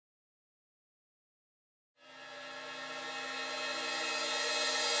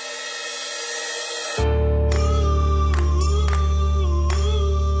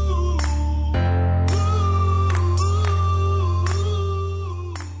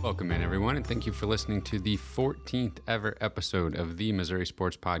Welcome in, everyone, and thank you for listening to the 14th ever episode of the Missouri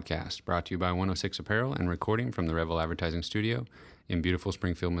Sports Podcast, brought to you by 106 Apparel and recording from the Revel Advertising Studio in beautiful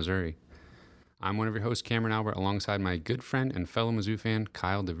Springfield, Missouri. I'm one of your hosts, Cameron Albert, alongside my good friend and fellow Mizzou fan,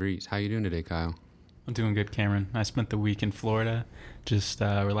 Kyle DeVries. How you doing today, Kyle? I'm doing good, Cameron. I spent the week in Florida, just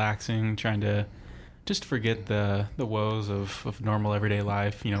relaxing, trying to just forget the woes of normal everyday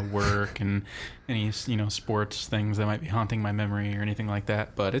life, work and any, sports things that might be haunting my memory or anything like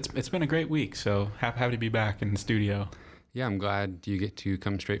that. But it's been a great week, so happy to be back in the studio. Yeah, I'm glad you get to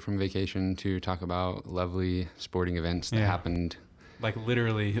come straight from vacation to talk about lovely sporting events that happened. Like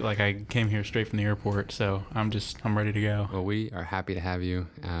literally, I came here straight from the airport, so I'm ready to go. Well, we are happy to have you.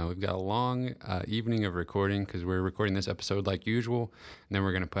 We've got a long evening of recording because we're recording this episode like usual, and then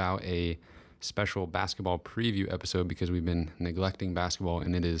we're going to put out a special basketball preview episode because we've been neglecting basketball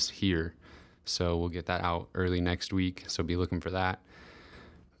and it is here. So we'll get that out early next week, so be looking for that.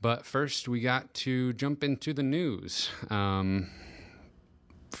 But first, we got to jump into the news.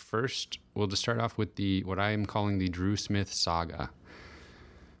 First, we'll just start off with what I am calling the Drew Smith saga,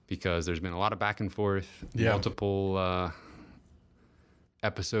 because there's been a lot of back and forth, multiple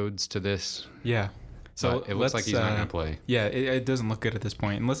episodes to this. Yeah. So it looks like he's not going to play. Yeah, it doesn't look good at this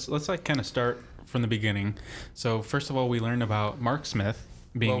point. And let's kind of start from the beginning. So first of all, we learned about Mark Smith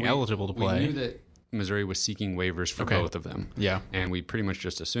being eligible to play. We knew that Missouri was seeking waivers for both of them. Yeah. And we pretty much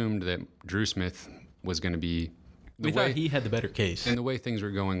just assumed that Drew Smith was going to be... We thought he had the better case. And the way things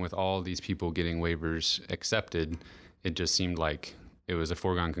were going with all these people getting waivers accepted, it just seemed like it was a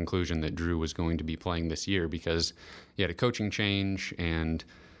foregone conclusion that Drew was going to be playing this year because he had a coaching change and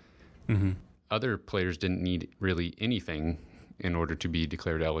other players didn't need really anything in order to be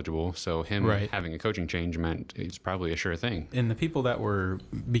declared eligible. So him having a coaching change meant it's probably a sure thing. And the people that were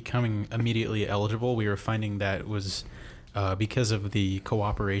becoming immediately eligible, we were finding that was because of the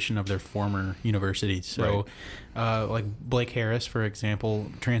cooperation of their former universities. So like Blake Harris, for example,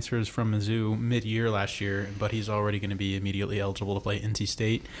 transfers from Mizzou mid-year last year, but he's already going to be immediately eligible to play NC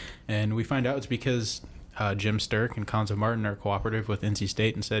State. And we find out it's because Jim Sturck and Konzo Martin are cooperative with NC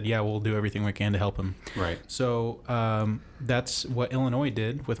State and said, yeah, we'll do everything we can to help him. Right. So that's what Illinois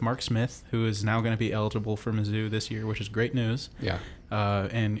did with Mark Smith, who is now going to be eligible for Mizzou this year, which is great news. Yeah.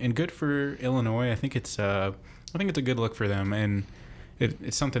 And good for Illinois. I think it's a good look for them, and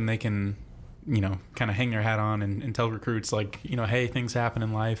it's something they can, kind of hang their hat on and tell recruits like, hey, things happen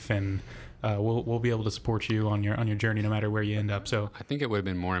in life, and we'll be able to support you on your journey no matter where you end up. So I think it would have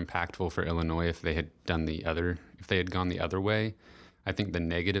been more impactful for Illinois if they had gone the other way. I think the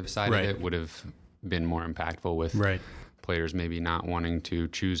negative side of it would have been more impactful with players maybe not wanting to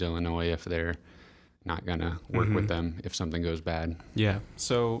choose Illinois if they're not going to work with them if something goes bad. Yeah.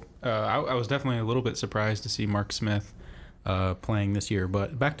 So I was definitely a little bit surprised to see Mark Smith playing this year.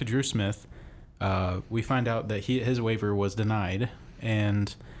 But back to Drew Smith, we find out that his waiver was denied.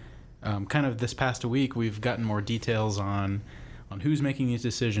 And kind of this past week, we've gotten more details on who's making these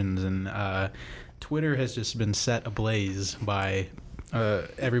decisions. And Twitter has just been set ablaze by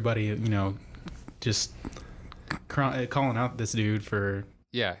everybody, just calling out this dude for...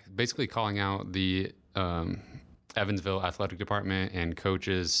 Yeah, basically calling out the Evansville athletic department and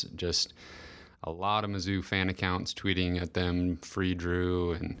coaches, just a lot of Mizzou fan accounts tweeting at them, free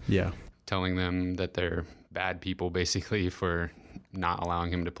Drew, and telling them that they're bad people basically for not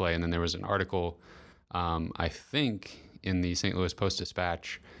allowing him to play. And then there was an article, I think, in the St. Louis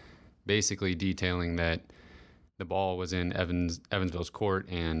Post-Dispatch, basically detailing that the ball was in Evansville's court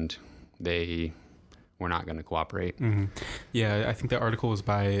and they... we're not going to cooperate. Yeah, I think that article was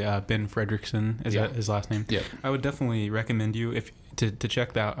by Ben Fredrickson. Is that his last name? Yeah. I would definitely recommend you to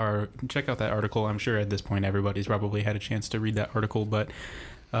check out that article. I'm sure at this point everybody's probably had a chance to read that article, but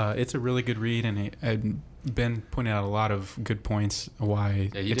it's a really good read, and Ben pointed out a lot of good points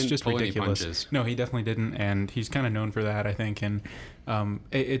why it's just ridiculous. No, he definitely didn't, and he's kind of known for that, I think. And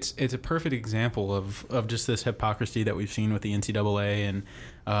it's a perfect example of just this hypocrisy that we've seen with the NCAA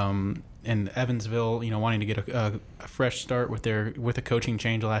and Evansville, wanting to get a fresh start with a coaching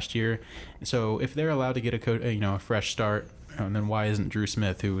change last year. So if they're allowed to get a fresh start, then why isn't Drew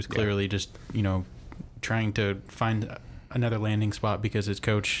Smith, who was clearly just trying to find another landing spot because his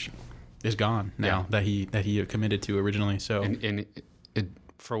coach is gone now that he committed to originally. So and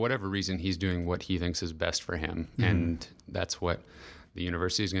for whatever reason, he's doing what he thinks is best for him, and that's what the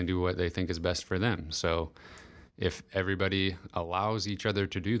university is going to do, what they think is best for them. So if everybody allows each other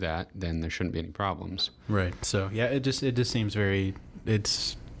to do that, then there shouldn't be any problems. Right. So yeah, it just seems very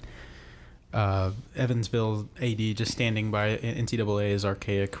Evansville AD just standing by NCAA's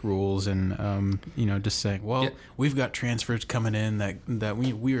archaic rules and just saying, well, we've got transfers coming in that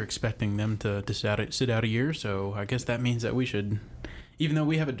we are expecting them to sit out a year, so I guess that means that we should, even though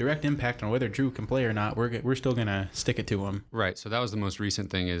we have a direct impact on whether Drew can play or not, we're still gonna stick it to him. Right. So that was the most recent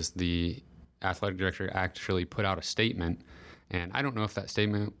thing, is the athletic director actually put out a statement. And I don't know if that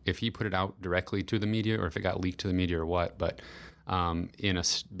statement, if he put it out directly to the media or if it got leaked to the media or what, but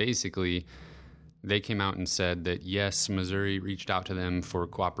basically they came out and said that, yes, Missouri reached out to them for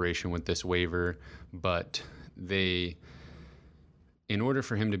cooperation with this waiver, but in order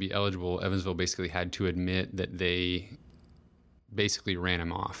for him to be eligible, Evansville basically had to admit that they basically ran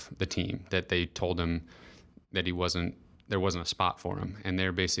him off the team, that they told him that there wasn't a spot for him. And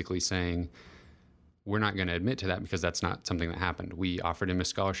they're basically saying, we're not going to admit to that because that's not something that happened. We offered him a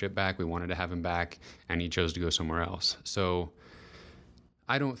scholarship back. We wanted to have him back, and he chose to go somewhere else. So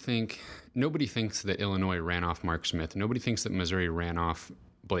nobody thinks that Illinois ran off Mark Smith. Nobody thinks that Missouri ran off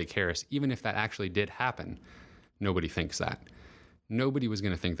Blake Harris. Even if that actually did happen, nobody thinks that. Nobody was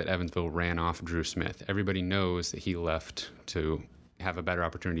going to think that Evansville ran off Drew Smith. Everybody knows that he left to have a better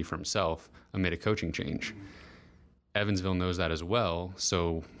opportunity for himself amid a coaching change. Evansville knows that as well,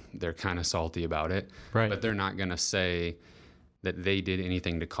 so they're kind of salty about it. Right. But they're not going to say that they did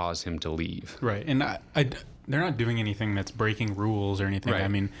anything to cause him to leave. Right. And they're not doing anything that's breaking rules or anything. Right. I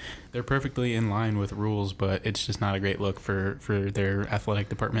mean, they're perfectly in line with rules, but it's just not a great look for their athletic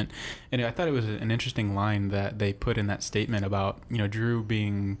department. And I thought it was an interesting line that they put in that statement about, Drew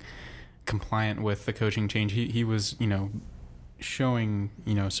being compliant with the coaching change. He was, showing,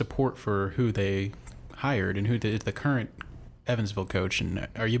 support for who they hired and who is the current Evansville coach. And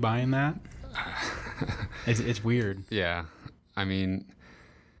are you buying that? It's weird. Yeah. I mean,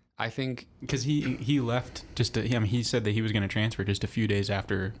 I think because he left he said that he was going to transfer just a few days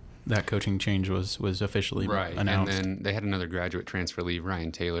after that coaching change was officially announced. And then they had another graduate transfer leave,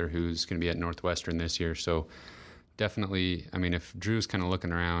 Ryan Taylor, who's going to be at Northwestern this year. So definitely, I mean, if Drew's kind of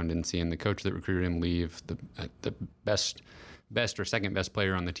looking around and seeing the coach that recruited him leave, the best or second best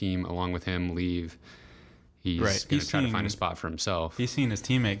player on the team along with him leave, he's going to try to find a spot for himself. He's seen his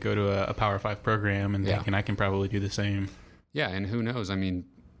teammate go to a Power 5 program and thinking, I can probably do the same. Yeah, and who knows? I mean,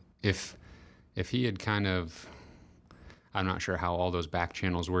 if he had kind of, I'm not sure how all those back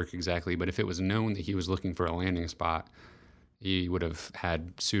channels work exactly, but if it was known that he was looking for a landing spot, he would have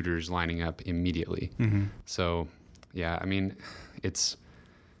had suitors lining up immediately. Mm-hmm. So, yeah, I mean, it's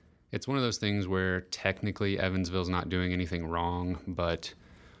one of those things where technically Evansville's not doing anything wrong, but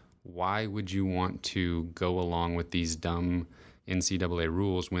why would you want to go along with these dumb NCAA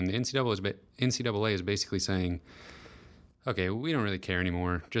rules when the NCAA is basically saying, okay, we don't really care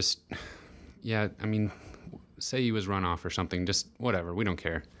anymore. Just, say he was run off or something, just whatever, we don't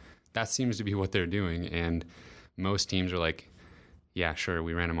care. That seems to be what they're doing, and most teams are like, yeah, sure,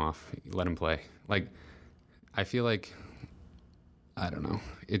 we ran him off, let him play. Like, I feel like, I don't know,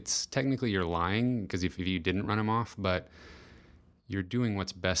 it's technically you're lying because if you didn't run him off, but you're doing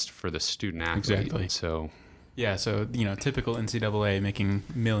what's best for the student athlete. Exactly. So, yeah, so, typical NCAA making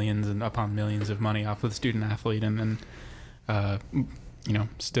millions and upon millions of money off of the student athlete, and then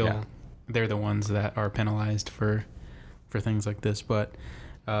they're the ones that are penalized for things like this. But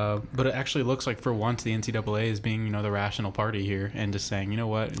it actually looks like for once the NCAA is being, the rational party here and just saying, you know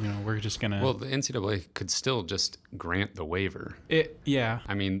what, we're just going to... Well, the NCAA could still just grant the waiver. Yeah.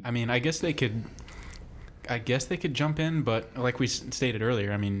 I mean, I guess they could jump in, but like we stated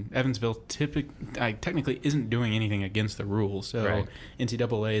earlier, I mean, Evansville technically isn't doing anything against the rules, so right.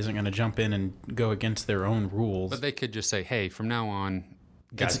 NCAA isn't going to jump in and go against their own rules. But they could just say, hey, from now on,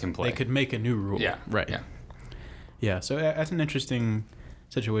 guys can play. They could make a new rule. Yeah. Right. Yeah, so that's an interesting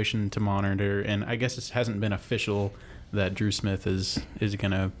situation to monitor, and I guess it hasn't been official that Drew Smith is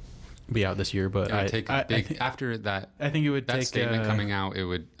going to be out this year, but after that, I think it would that take statement coming out.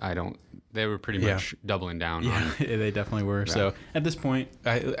 They were pretty much doubling down. Yeah, they definitely were. Yeah. So at this point,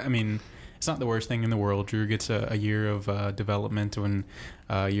 I mean, it's not the worst thing in the world. Drew gets a year of development and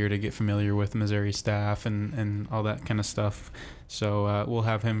a year to get familiar with Missouri staff and all that kind of stuff. So we'll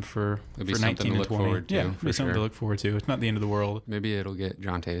have him for 19 and 20. Yeah, it'll be something to look forward to. It's not the end of the world. Maybe it'll get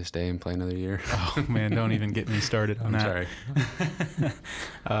Jonte to stay and play another year. Oh, man, don't even get me started on that. Sorry.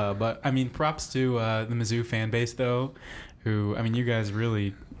 But, I mean, props to the Mizzou fan base, though, who, I mean, you guys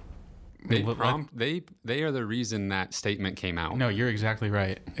really... They are the reason that statement came out. No, you're exactly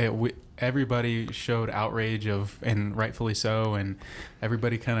right. Everybody showed outrage and rightfully so, and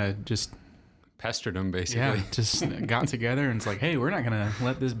everybody kind of just pestered them basically. Yeah, just got together and it's like, hey, we're not gonna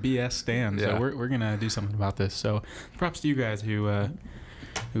let this BS stand. Yeah. So we're gonna do something about this. So props to you guys who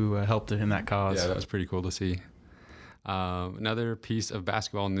who helped in that cause. Yeah, that was pretty cool to see. Another piece of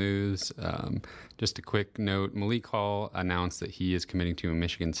basketball news, just a quick note, Malik Hall announced that he is committing to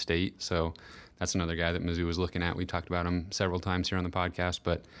Michigan State, so that's another guy that Mizzou was looking at. We talked about him several times here on the podcast,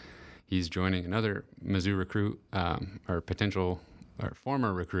 but he's joining another Mizzou recruit, or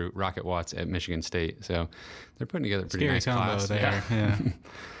former recruit, Rocket Watts at Michigan State, so they're putting together a pretty nice class. There.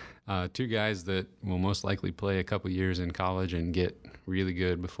 Yeah. Two guys that will most likely play a couple years in college and get really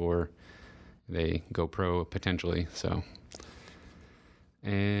good before they go pro potentially. So,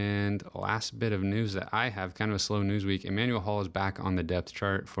 and last bit of news that I have, kind of a slow news week. Emmanuel Hall is back on the depth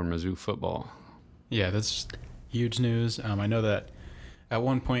chart for Mizzou football. Yeah, that's huge news. I know that at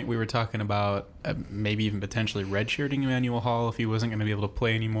one point we were talking about maybe even potentially redshirting Emmanuel Hall if he wasn't going to be able to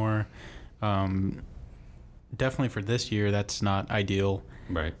play anymore. Definitely for this year, that's not ideal.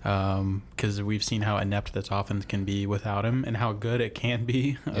 Right. Because we've seen how inept this offense can be without him and how good it can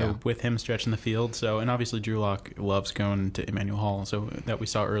be with him stretching the field. So, and obviously Drew Lock loves going to Emmanuel Hall, so that we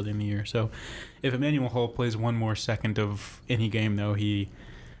saw early in the year. So if Emmanuel Hall plays one more second of any game, though,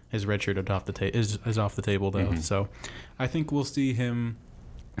 his redshirt is off the table, though. Mm-hmm. So I think we'll see him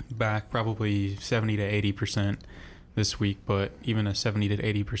back probably 70 to 80% this week, but even a 70 to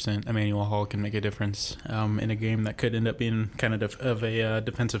 80% Emmanuel Hall can make a difference in a game that could end up being kind of a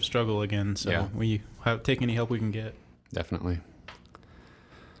defensive struggle again. So we take any help we can get. Definitely.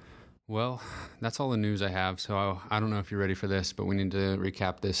 Well, that's all the news I have. So I don't know if you're ready for this, but we need to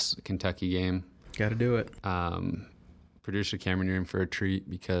recap this Kentucky game. Got to do it. Producer Cameron, you're in for a treat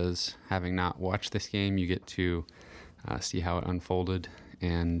because having not watched this game, you get to see how it unfolded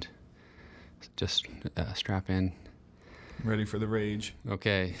and just strap in. Ready for the rage.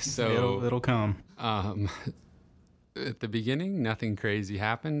 Okay, so it'll come. At the beginning, nothing crazy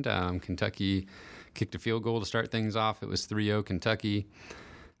happened. Kentucky kicked a field goal to start things off. It was 3-0 Kentucky.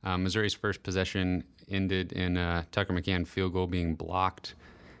 Missouri's first possession ended in a Tucker McCann field goal being blocked,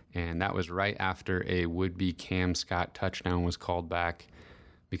 and that was right after a would-be Cam Scott touchdown was called back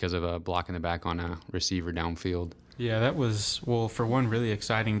because of a block in the back on a receiver downfield. Yeah, that was, well, for one, really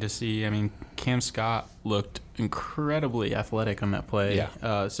exciting to see. I mean, Cam Scott looked incredibly athletic on that play.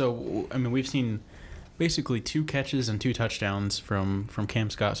 Yeah. So, I mean, we've seen basically 2 catches and 2 touchdowns from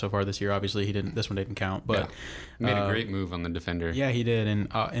Cam Scott so far this year. Obviously, this one didn't count, but made a great move on the defender. Yeah, he did,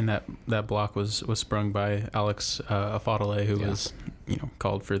 and that block was sprung by Alex Afadale, who was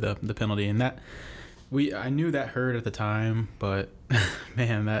called for the penalty, and that I knew that hurt at the time, but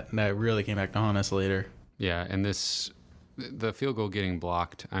man, that really came back to haunt us later. Yeah, and the field goal getting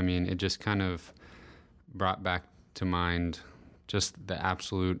blocked, I mean, it just kind of brought back to mind just the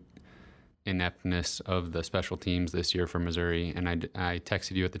absolute ineptness of the special teams this year for Missouri. And I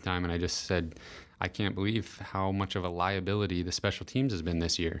texted you at the time, and I just said, I can't believe how much of a liability the special teams has been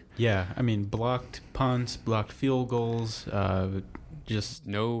this year. Yeah, I mean, blocked punts, blocked field goals, just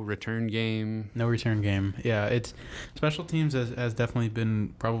no return game. Yeah, it's special teams has definitely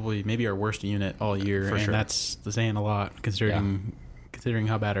been probably maybe our worst unit all year, for and sure. That's saying a lot considering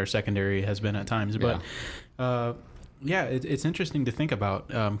how bad our secondary has been at times. But it's interesting to think about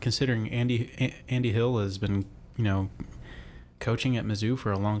considering Andy Hill has been coaching at Mizzou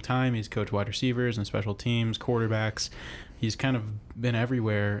for a long time. He's coached wide receivers and special teams, quarterbacks. He's kind of been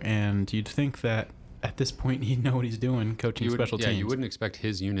everywhere, and you'd think that at this point he'd know what he's doing coaching special teams. Yeah, you wouldn't expect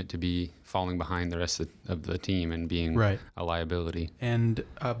his unit to be falling behind the rest of the team and being a liability. And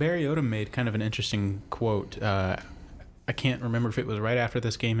Barry Odom made kind of an interesting quote. I can't remember if it was right after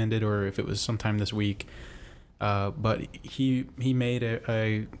this game ended or if it was sometime this week, but he made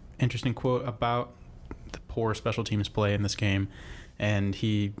a interesting quote about the poor special teams play in this game, and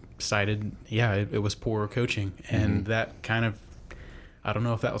he cited it was poor coaching, and that kind of, I don't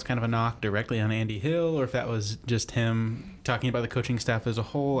know if that was kind of a knock directly on Andy Hill or if that was just him talking about the coaching staff as a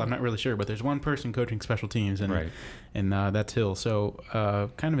whole. I'm not really sure, but there's one person coaching special teams, and that's Hill. So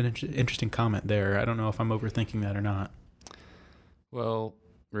kind of an interesting comment there. I don't know if I'm overthinking that or not. Well,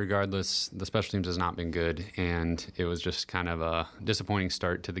 regardless, the special teams has not been good, and it was just kind of a disappointing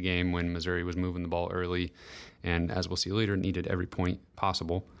start to the game when Missouri was moving the ball early, and as we'll see later, needed every point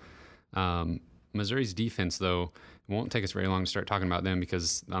possible. Missouri's defense, though, it won't take us very long to start talking about them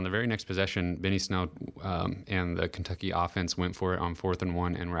because on the very next possession, Benny Snell and the Kentucky offense went for it on 4th and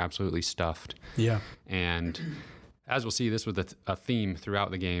 1 and were absolutely stuffed. Yeah. And as we'll see, this was a theme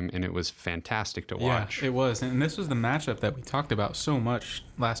throughout the game, and it was fantastic to watch. Yeah, it was. And this was the matchup that we talked about so much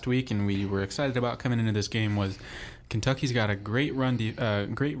last week, and we were excited about coming into this game, was Kentucky's got a great run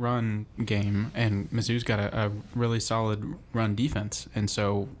game, and Mizzou's got a really solid run defense. And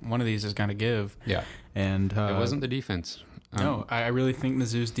so one of these is going to give. Yeah. And it wasn't the defense. No, I really think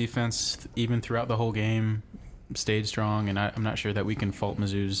Mizzou's defense, even throughout the whole game, stayed strong, and I'm not sure that we can fault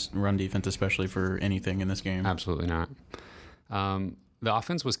Mizzou's run defense, especially for anything in this game. Absolutely not. The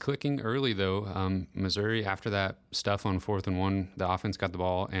offense was clicking early, though. Missouri, after that stuff on 4th and 1, the offense got the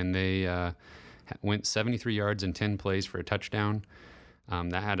ball, and they went 73 yards in 10 plays for a touchdown.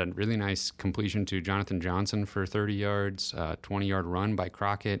 That had a really nice completion to Jonathan Johnson for 30 yards, 20-yard run by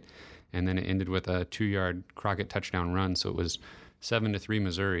Crockett, and then it ended with a 2-yard Crockett touchdown run, so it was 7-3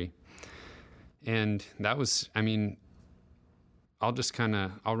 Missouri. And that was, I mean, I'll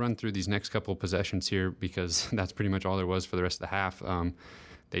run through these next couple possessions here because that's pretty much all there was for the rest of the half.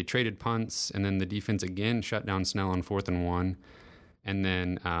 They traded punts, and then the defense again shut down Snell on 4th and 1. And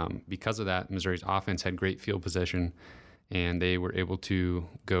then because of that, Missouri's offense had great field possession, and they were able to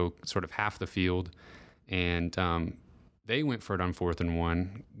go sort of half the field. And they went for it on 4th and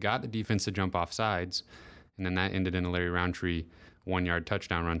 1, got the defense to jump off sides, and then that ended in a Larry Roundtree 1-yard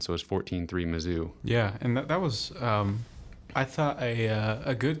touchdown run, so it was 14-3 Mizzou. Yeah, and that was, I thought,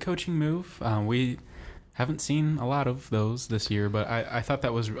 a good coaching move. We haven't seen a lot of those this year, but I thought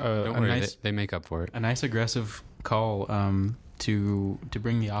that was Don't worry, nice... They make up for it. A nice aggressive call to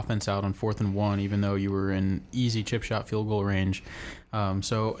bring the offense out on 4th and 1, even though you were in easy chip shot field goal range.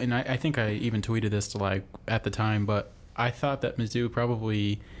 And I think I even tweeted this at the time, but I thought that Mizzou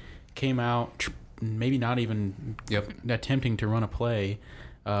probably came out maybe not even attempting to run a play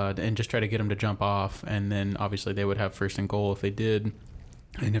and just try to get them to jump off, and then obviously they would have 1st and goal if they did.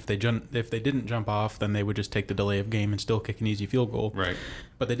 And if they didn't jump off, then they would just take the delay of game and still kick an easy field goal. Right.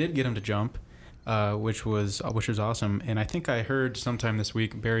 But they did get them to jump, which was awesome. And I think I heard sometime this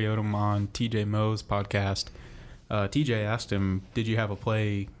week Barry Odom on TJ Moe's podcast. TJ asked him, "Did you have a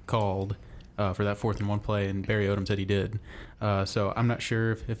play called for that 4th and 1 play?" And Barry Odom said he did. So I'm not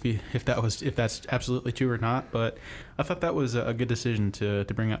sure if that's absolutely true or not. But I thought that was a good decision to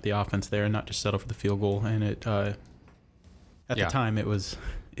bring out the offense there and not just settle for the field goal. And it at the time it was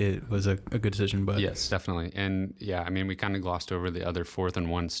a good decision. But yes, definitely. And yeah, I mean, we kind of glossed over the other 4th and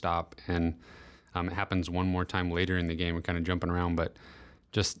 1 stop, and it happens one more time later in the game. We're kind of jumping around, but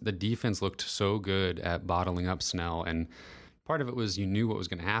just the defense looked so good at bottling up Snell, and part of it was you knew what was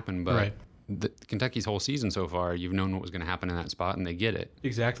going to happen, but right. Kentucky's whole season so far, you've known what was going to happen in that spot, and they get it.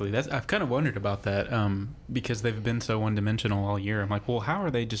 Exactly. I've kind of wondered about that because they've been so one-dimensional all year. I'm like, well, how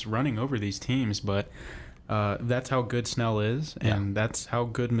are they just running over these teams? But that's how good Snell is, and that's how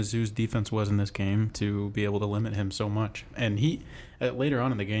good Mizzou's defense was in this game to be able to limit him so much. And he later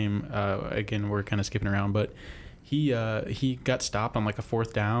on in the game, again, we're kind of skipping around, but he got stopped on a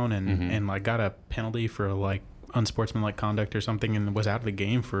 4th down and got a penalty for unsportsmanlike conduct or something, and was out of the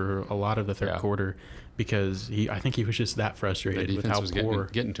game for a lot of the third quarter because I think he was just that frustrated with how poor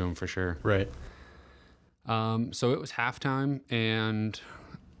getting to him for sure. Right. So it was halftime, and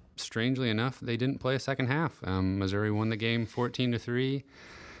strangely enough, they didn't play a second half. Missouri won the game 14-3.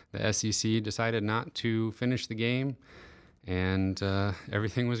 The SEC decided not to finish the game, and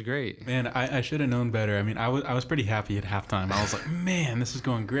everything was great. Man, I should have known better. I mean, I was pretty happy at halftime. I was like, man, this is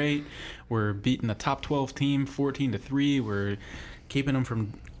going great. We're beating a top 12 team 14-3. We're keeping them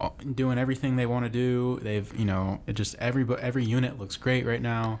from doing everything they want to do. They've, every unit looks great right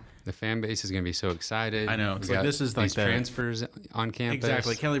now. The fan base is going to be so excited. I know. It's this is these transfers on campus.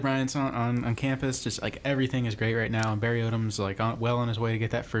 Exactly. Kelly Bryant's on campus. Just everything is great right now. And Barry Odom's well on his way to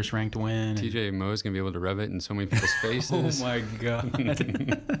get that first ranked win. TJ Moe's going to be able to rub it in so many people's faces. Oh my God.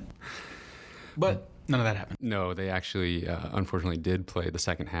 But none of that happened. No, they actually, unfortunately, did play the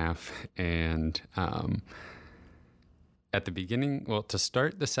second half. And at the beginning, to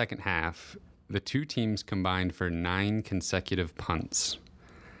start the second half, the two teams combined for 9 consecutive punts.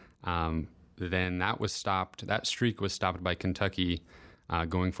 Then that was stopped. That streak was stopped by Kentucky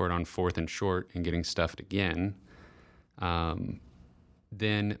going for it on 4th and short and getting stuffed again.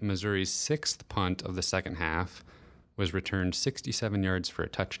 Then Missouri's 6th punt of the second half was returned 67 yards for a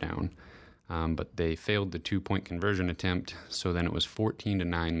touchdown, but they failed the 2-point conversion attempt, so then it was 14-9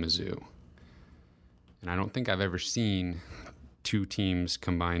 Mizzou. And I don't think I've ever seen two teams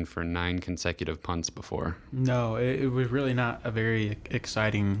combined for 9 consecutive punts before. No, it was really not a very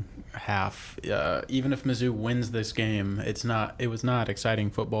exciting half. Even if Mizzou wins this game, it was not exciting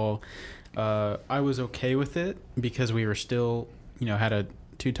football. I was okay with it because we were still, had a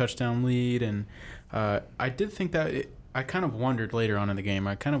 2-touchdown lead, and I did think that I kind of wondered later on in the game.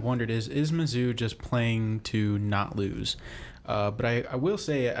 I kind of wondered, is Mizzou just playing to not lose? But I will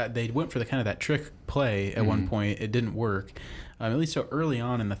say they went for that trick play at one point. It didn't work. At least so early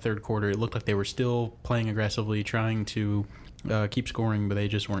on in the third quarter, it looked like they were still playing aggressively, trying to keep scoring, but they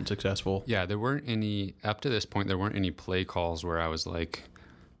just weren't successful. Yeah, there weren't any, up to this point, there weren't any play calls where I was like,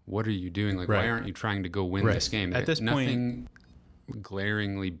 what are you doing? Like, why aren't you trying to go win this game? At this nothing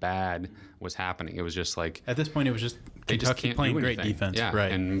glaringly bad was happening. It was just like... At this point, it was just Kentucky playing great defense. Yeah,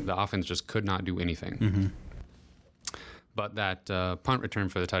 and the offense just could not do anything. Mm-hmm. But that punt return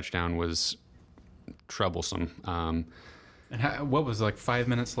for the touchdown was troublesome. And what was, like, 5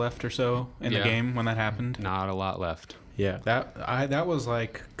 minutes left or so in the game when that happened? Not a lot left. Yeah, that was,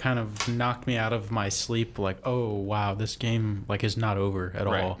 like, kind of knocked me out of my sleep. Like, oh, wow, this game, like, is not over at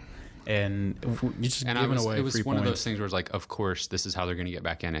all. And you just giving away it was free one points. of those things where it's like, of course, this is how they're going to get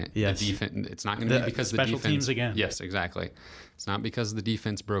back in it. Yes. The defense, it's not going to be because the defense... Special teams again. Yes, exactly. It's not because the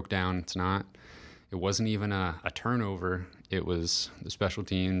defense broke down. It's not... It wasn't even a turnover. It was the special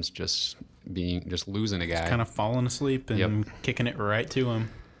teams just losing a guy. Just kind of falling asleep and kicking it right to him.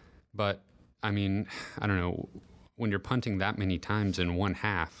 But, I mean, I don't know. When you're punting that many times in one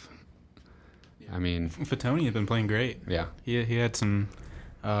half, I mean... Fatoni had been playing great. Yeah. He had some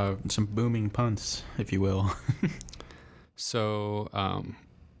booming punts, if you will. So,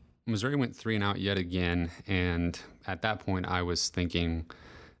 Missouri went 3-and-out yet again, and at that point I was thinking...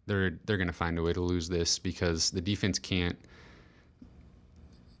 They're going to find a way to lose this because the defense can't.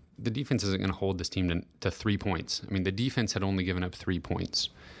 The defense isn't going to hold this team to 3 points. I mean, the defense had only given up 3 points,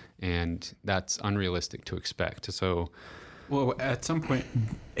 and that's unrealistic to expect. So, well, at some point,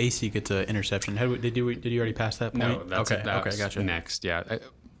 AC gets an interception. Did you already pass that point? No, that's okay. Gotcha. Next, yeah.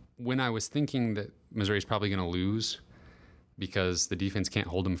 When I was thinking that Missouri's probably going to lose because the defense can't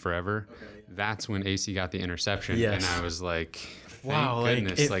hold them forever, that's when AC got the interception, and I was like. Wow, like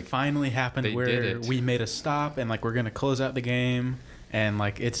it finally happened where we made a stop and like we're gonna close out the game and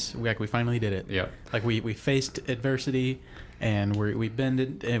like it's like we finally did it. Yeah, like we faced adversity and we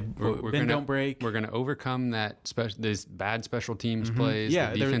bended and don't break. We're gonna overcome these bad special teams plays. Yeah,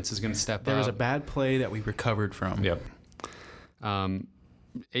 the defense is gonna step up. There was a bad play that we recovered from. Yep.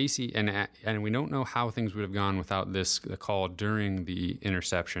 AC and we don't know how things would have gone without the call during the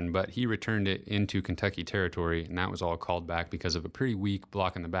interception, but he returned it into Kentucky territory, and that was all called back because of a pretty weak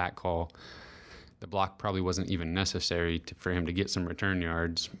block in the back call. The block probably wasn't even necessary for him to get some return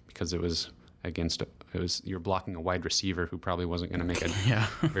yards because it was you're blocking a wide receiver who probably wasn't going to make a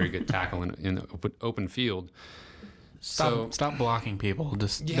very good tackle in the open field. Stop blocking people.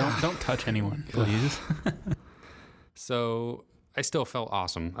 Just don't touch anyone, please. So. I still felt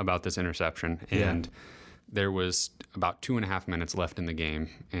awesome about this interception, and there was about 2.5 minutes left in the game,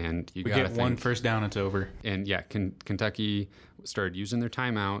 and you got to get one first down, it's over. And Kentucky started using their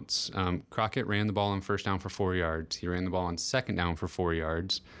timeouts. Crockett ran the ball on first down for 4 yards. He ran the ball on second down for 4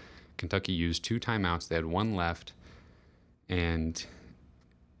 yards. Kentucky used 2 timeouts. They had 1 left, and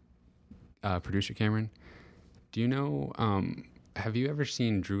producer Cameron, do you know? Have you ever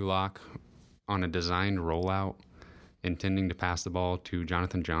seen Drew Lock on a designed rollout? Intending to pass the ball to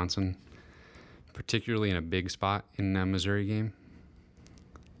Jonathan Johnson, particularly in a big spot in a Missouri game?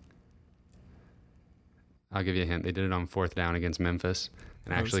 I'll give you a hint. They did it on 4th down against Memphis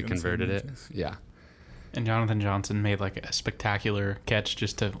and actually converted it. Yeah. And Jonathan Johnson made like a spectacular catch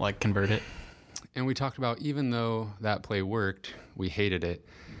just to like convert it. And we talked about even though that play worked, we hated it.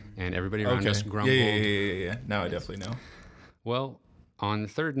 And everybody around us grumbled. Yeah. Now I definitely know. Well, on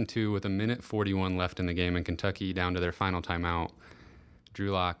 3rd and 2 with 1:41 left in the game and Kentucky down to their final timeout, Drew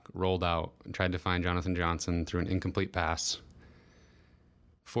Lock rolled out and tried to find Jonathan Johnson through an incomplete pass,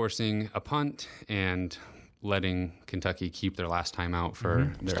 forcing a punt and letting Kentucky keep their last timeout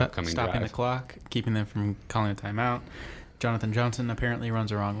for their upcoming drive. Stopping the clock, keeping them from calling a timeout. Jonathan Johnson apparently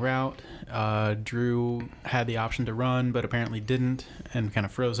runs a wrong route. Drew had the option to run, but apparently didn't and kind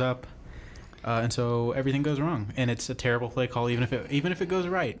of froze up. And so everything goes wrong, and it's a terrible play call. Even if it goes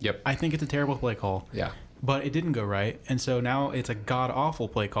right, I think it's a terrible play call. Yeah, but it didn't go right, and so now it's a god awful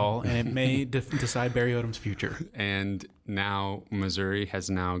play call, and it may decide Barry Odom's future. And now Missouri has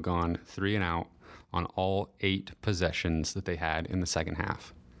now gone 3-and-out on all 8 possessions that they had in the second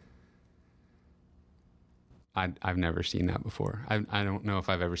half. I've never seen that before. I don't know if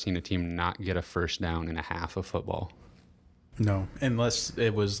I've ever seen a team not get a first down in a half of football. No, unless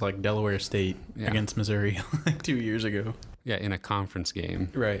it was like Delaware State against Missouri like 2 years ago. Yeah, in a conference game.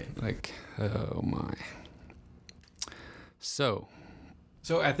 Right. Like, oh my. So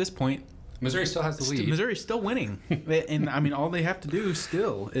at this point, Missouri still has the lead. Missouri's still winning. And I mean, all they have to do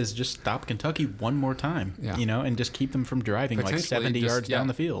still is just stop Kentucky one more time, and just keep them from driving like 70 yards down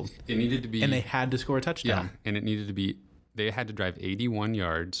the field. It needed to be. And they had to score a touchdown. Yeah, and it needed to be, they had to drive 81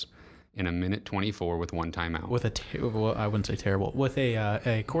 yards in 1:24 with 1 timeout. With I wouldn't say terrible. With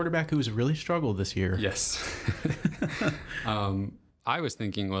a quarterback who's really struggled this year. Yes. I was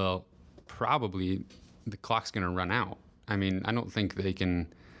thinking, well, probably the clock's going to run out. I mean, I don't think they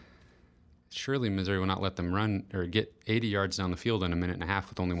can. Surely Missouri will not let them run or get 80 yards down the field in a minute and a half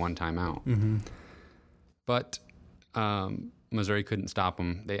with only one timeout. Mm-hmm. But Missouri couldn't stop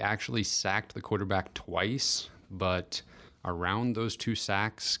them. They actually sacked the quarterback twice, but around those 2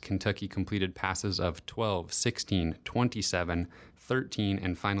 sacks, Kentucky completed passes of 12, 16, 27, 13,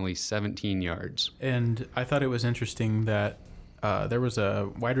 and finally 17 yards. And I thought it was interesting that there was a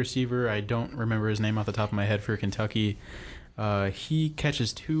wide receiver, I don't remember his name off the top of my head, for Kentucky. He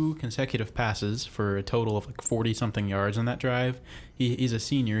catches 2 consecutive passes for a total of like 40-something yards on that drive. He's a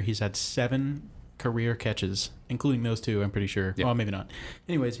senior. He's had 7 career catches, including those 2, I'm pretty sure. Yep. Well, maybe not.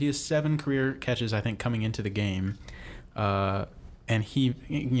 Anyways, he has 7 career catches, I think, coming into the game. And he,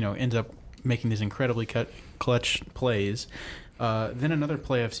 ends up making these incredibly clutch plays. Then another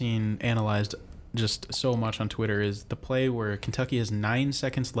play I've seen analyzed just so much on Twitter is the play where Kentucky has 9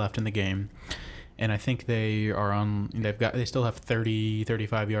 seconds left in the game, and I think they still have 30,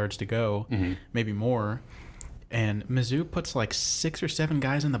 35 yards to go, mm-hmm. maybe more. And Mizzou puts like 6 or 7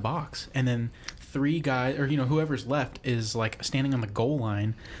 guys in the box, and then 3 guys, or whoever's left is like standing on the goal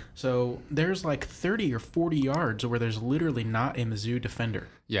line. So there's like 30 or 40 yards where there's literally not a Mizzou defender.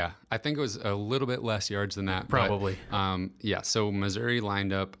 Yeah, I think it was a little bit less yards than that. Probably. But, so Missouri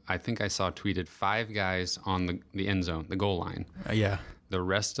lined up, I think I saw tweeted 5 guys on the end zone, the goal line. Yeah. The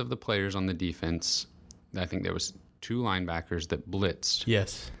rest of the players on the defense, I think there was 2 linebackers that blitzed.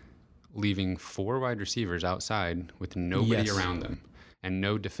 Yes. Leaving 4 wide receivers outside with nobody yes. around them and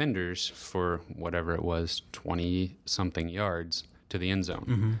no defenders for whatever it was, 20-something yards to the end zone.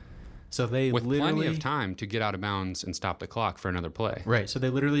 Mm-hmm. So they with plenty of time to get out of bounds and stop the clock for another play. Right. So they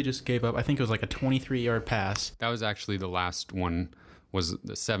literally just gave up. I think it was like a 23-yard pass. That was actually the last one. Was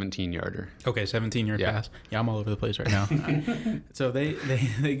the 17-yarder. Okay, 17-yard pass. Yeah, I'm all over the place right now. So they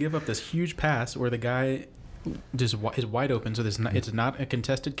give up this huge pass where the guy just is wide open. So it's not a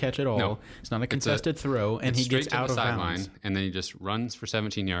contested catch at all. No, it's not a contested throw, and he gets out of bounds. And then he just runs for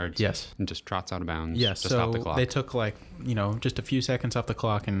 17 yards. Yes, and just trots out of bounds. Yes, to stop the clock. They took just a few seconds off the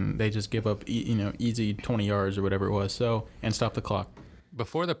clock, and they just give up easy 20 yards or whatever it was. And stop the clock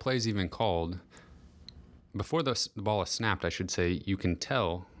before the play's even called. Before the ball is snapped, I should say, you can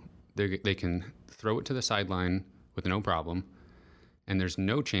tell they can throw it to the sideline with no problem, and there's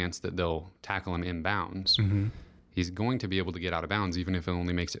no chance that they'll tackle him inbounds. Mm-hmm. He's going to be able to get out of bounds, even if it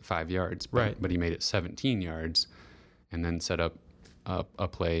only makes it 5 yards. But he made it 17 yards and then set up a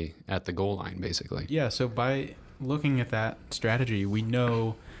play at the goal line, basically. Yeah, so by looking at that strategy, we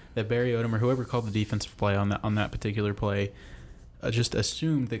know that Barry Odom or whoever called the defensive play on that particular play just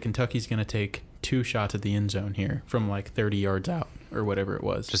assumed that Kentucky's going to take 2 shots at the end zone here from like 30 yards out or whatever it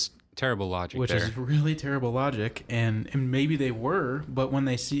was. Just terrible logic which is really terrible logic, and maybe they were, but when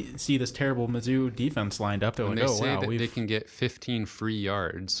they see this terrible Mizzou defense lined up, they're when like, they say that they can get 15 free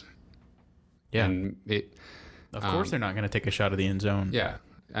yards. Yeah. And of course they're not going to take a shot at the end zone. Yeah.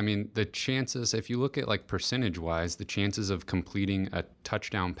 I mean, the chances, if you look at like percentage-wise, the chances of completing a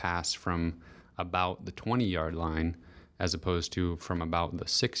touchdown pass from about the 20-yard line as opposed to from about the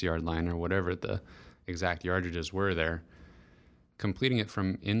 6-yard line or whatever the exact yardages were there, completing it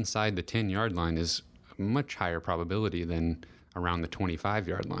from inside the 10-yard line is a much higher probability than around the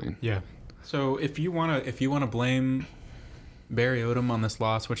 25-yard line. Yeah. So if you want to blame Barry Odom on this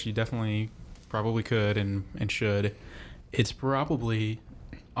loss, which you definitely probably could and should, it's probably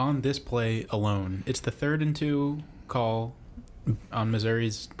on this play alone. It's the 3rd and 2 call on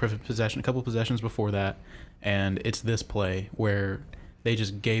Missouri's possession, a couple possessions before that, and it's this play where they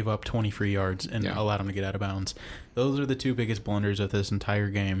just gave up 20 free yards and allowed them to get out of bounds. Those are the 2 biggest blunders of this entire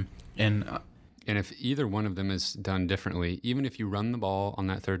game. And if either one of them is done differently, even if you run the ball on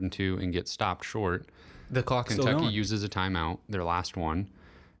that 3rd and 2 and get stopped short, the clock's Kentucky still going. Uses a timeout, their last one,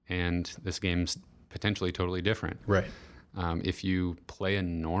 and this game's potentially totally different. Right. If you play a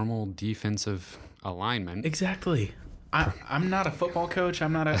normal defensive alignment. Exactly. I'm not a football coach.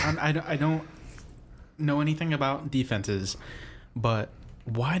 I don't know anything about defenses, but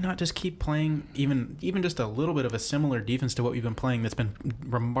why not just keep playing even just a little bit of a similar defense to what we've been playing that's been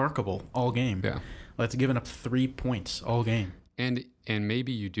remarkable all game? Yeah. Let's given up 3 points all game. And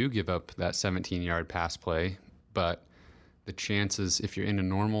maybe you do give up that 17-yard pass play, but the chances, if you're in a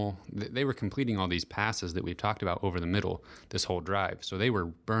normal, they were completing all these passes that we've talked about over the middle this whole drive. So they were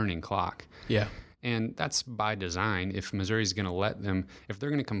burning clock. Yeah. And that's by design. If Missouri's going to let them, if they're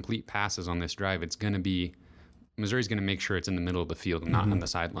going to complete passes on this drive, it's going to be, Missouri's going to make sure it's in the middle of the field and not on the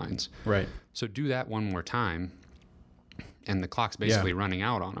sidelines. Right. So do that one more time, and the clock's basically running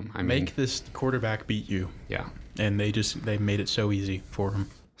out on them. Make this quarterback beat you. Yeah. and they made it so easy for him.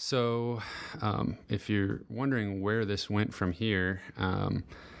 So, if you're wondering where this went from here,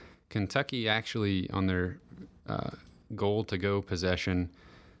 Kentucky actually on their goal to go possession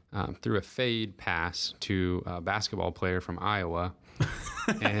threw a fade pass to a basketball player from Iowa.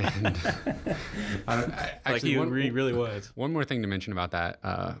 And actually, really was. One more thing to mention about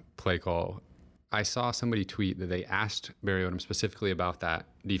that play call. I saw somebody tweet that they asked Barry Odom specifically about that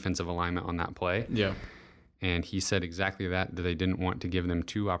defensive alignment on that play. Yeah. And he said exactly that they didn't want to give them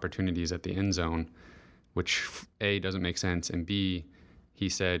 2 opportunities at the end zone, which A, doesn't make sense, and B, he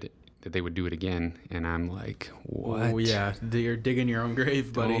said that they would do it again. And I'm like, what? Oh, yeah. You're digging your own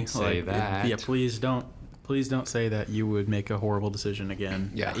grave, buddy. Don't say that. Yeah, please don't say that you would make a horrible decision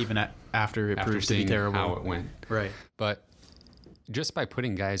again. Yeah. Even after it proves to be terrible. How it went. Right. But just by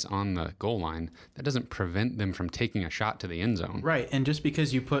putting guys on the goal line, that doesn't prevent them from taking a shot to the end zone. Right. And just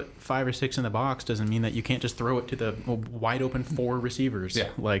because you put 5 or 6 in the box doesn't mean that you can't just throw it to the wide open 4 receivers. Yeah.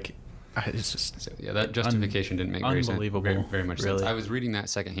 Like, it's just... So, yeah, that justification didn't make very much really. sense. I was reading that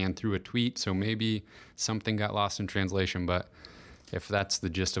secondhand through a tweet, so maybe something got lost in translation, but if that's the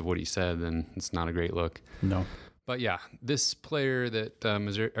gist of what he said, then it's not a great look. No. But yeah, this player that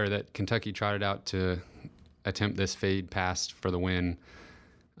that Kentucky trotted out to attempt this fade pass for the win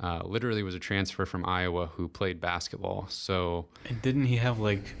literally was a transfer from Iowa who played basketball. So and didn't he have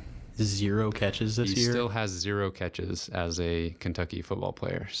like 0 catches this year? He still has 0 catches as a Kentucky football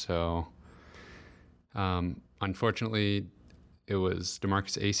player. So unfortunately, it was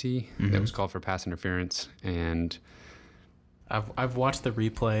DeMarcus Acey that was called for pass interference, and I've watched the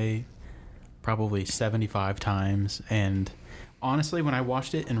replay probably 75 times, and honestly, when I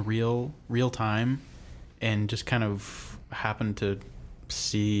watched it in real time and just kind of happened to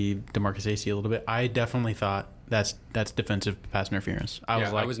see DeMarcus Acey a little bit, I definitely thought that's defensive pass interference.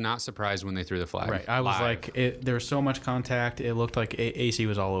 I was not surprised when they threw the flag. Right. I was like, there was so much contact. It looked like Acey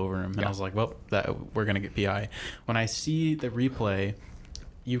was all over him. And I was like, well, we're going to get PI. When I see the replay,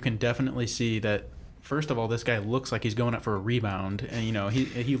 you can definitely see that, first of all, this guy looks like he's going up for a rebound. And,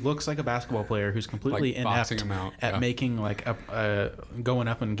 he looks like a basketball player who's completely inept at making, going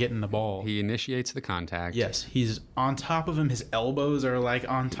up and getting the ball. He initiates the contact. Yes. He's on top of him. His elbows are,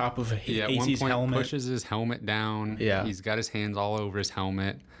 on top of Acey's helmet. Pushes his helmet down. Yeah. He's got his hands all over his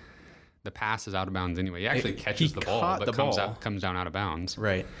helmet. The pass is out of bounds anyway. He actually catches the ball, but comes down out of bounds.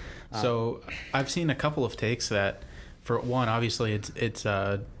 Right. So I've seen a couple of takes that, for one, obviously it's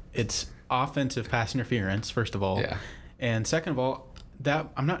offensive pass interference, first of all. Yeah. And second of all, that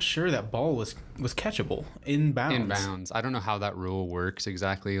I'm not sure that ball was catchable in bounds. In bounds. I don't know how that rule works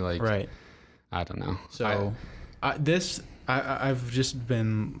exactly. Right. I don't know. So I've just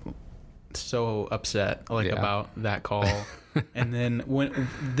been so upset about that call. And then when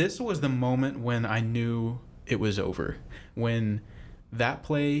this was the moment when I knew it was over. When that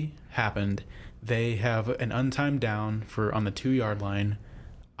play happened, they have an untimed down on the 2-yard line.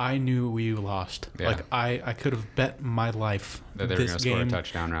 I knew we lost. Yeah. I could have bet my life that they were going to score a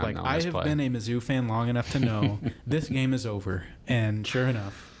touchdown round. I have been a Mizzou fan long enough to know this game is over, and sure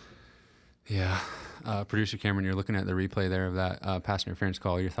enough. Yeah. Producer Cameron, you're looking at the replay there of that pass interference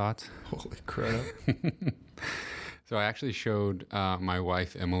call. Your thoughts? Holy crap. So I actually showed my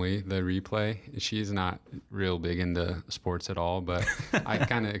wife, Emily, the replay. She's not real big into sports at all, but I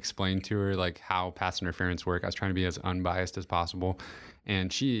kind of explained to her how pass interference work. I was trying to be as unbiased as possible.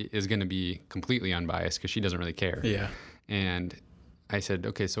 And she is going to be completely unbiased because she doesn't really care. Yeah. And I said,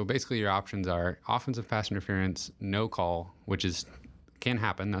 okay, so basically your options are offensive pass interference, no call, which can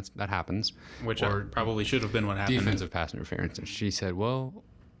happen. That happens. Which probably should have been what happened. Defensive pass interference. And she said, well,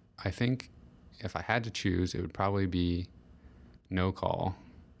 I think if I had to choose, it would probably be no call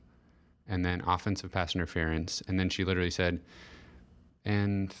and then offensive pass interference. And then she literally said,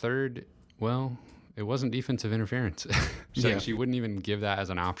 and third, well, it wasn't defensive interference. So she wouldn't even give that as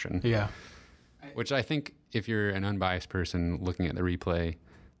an option. Yeah. Which I think if you're an unbiased person looking at the replay,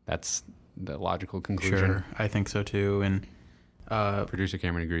 that's the logical conclusion. Sure, I think so too. And producer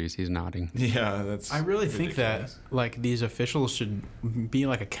Cameron agrees. He's nodding. Yeah, that's. I really think that these officials should be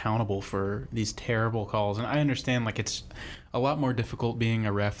accountable for these terrible calls. And I understand it's a lot more difficult being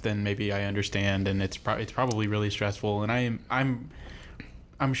a ref than maybe I understand, and it's probably really stressful. And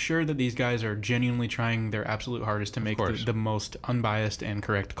I'm sure that these guys are genuinely trying their absolute hardest to make the most unbiased and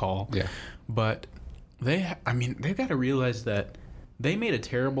correct call. Yeah. But they've got to realize that they made a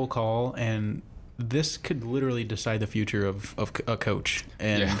terrible call, and this could literally decide the future of a coach.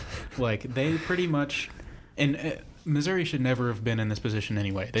 And they pretty much, and Missouri should never have been in this position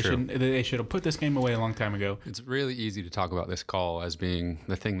anyway. They should have put this game away a long time ago. It's really easy to talk about this call as being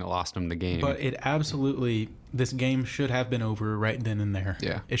the thing that lost them the game. But this game should have been over right then and there.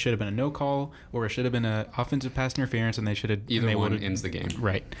 Yeah. It should have been a no call, or it should have been an offensive pass interference, and they should have... Either one ends the game.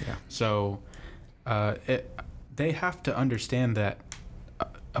 Right. Yeah. So they have to understand that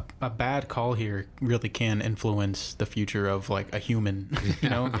a bad call here really can influence the future of like a human, you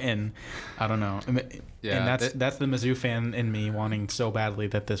know, and I don't know. Yeah, and that's the Mizzou fan in me wanting so badly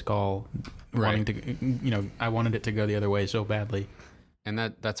that this call, wanting to, you know, I wanted it to go the other way so badly. And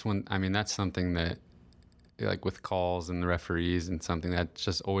that's something that, like with calls and the referees, and something that's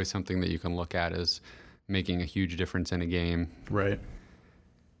just always something that you can look at as making a huge difference in a game. Right.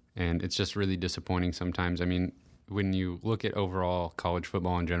 And it's just really disappointing sometimes. I mean, when you look at overall college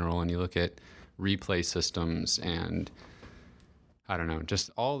football in general, and you look at replay systems and, I don't know,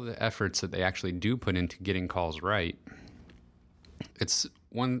 just all the efforts that they actually do put into getting calls right,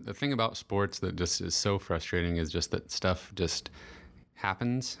 the thing about sports that just is so frustrating is just that stuff just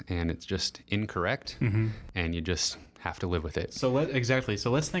happens and it's just incorrect, and you just have to live with it. So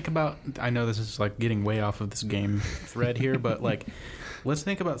let's think about, I know this is like getting way off of this game thread here, but like, let's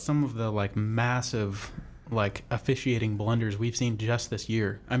think about some of the like massive like officiating blunders we've seen just this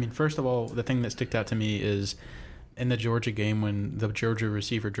year. I mean, first of all, the thing that sticked out to me is in the Georgia game when the Georgia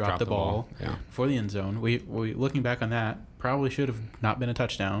receiver dropped the ball for the end zone. We looking back on that, probably should have not been a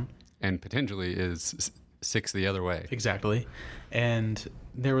touchdown. And potentially is 6 the other way. Exactly. And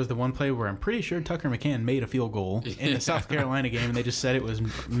there was the one play where I'm pretty sure Tucker McCann made a field goal in the South Carolina game, and they just said it was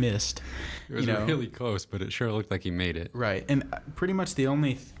missed. It was really close, but it sure looked like he made it. Right. And pretty much the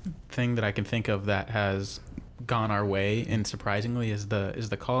only thing that I can think of that has gone our way, and surprisingly, is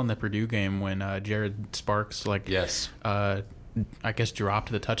the call in the Purdue game when Jared Sparks I guess dropped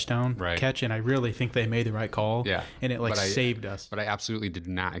the touchdown catch, and I really think they made the right call. Yeah. And it saved us. But I absolutely did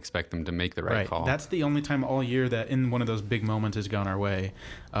not expect them to make the right call. That's the only time all year that in one of those big moments has gone our way.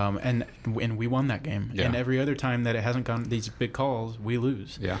 And we won that game. Yeah. And every other time that it hasn't gone these big calls, we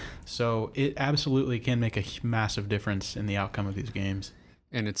lose. Yeah. So it absolutely can make a massive difference in the outcome of these games.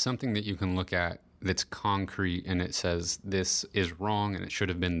 And it's something that you can look at that's concrete, and it says this is wrong and it should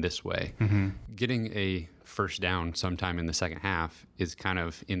have been this way. Getting a first down sometime in the second half is kind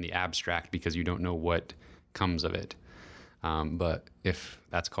of in the abstract because you don't know what comes of it. But if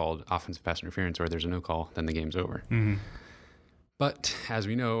that's called offensive pass interference or there's a no call, then the game's over. But as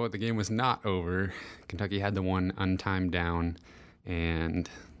we know, the game was not over. Kentucky had the one untimed down, and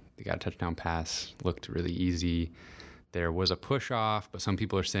they got a touchdown pass. Looked really easy. There was a push-off, but some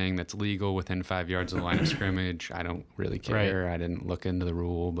people are saying that's legal within 5 yards of the line of scrimmage. I don't really care. I didn't look into the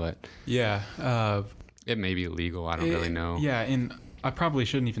rule, but it may be legal. I don't really know. Yeah, and I probably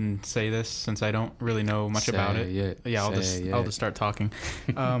shouldn't even say this since I don't really know much about it. I'll just start talking.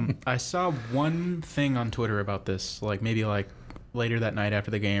 I saw one thing on Twitter about this, maybe later that night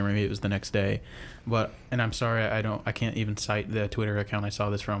after the game, or maybe it was the next day. And I'm sorry, I can't even cite the Twitter account I saw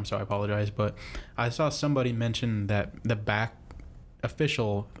this from, so I apologize. But I saw somebody mention that the back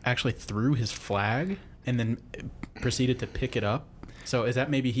official actually threw his flag and then proceeded to pick it up. So is that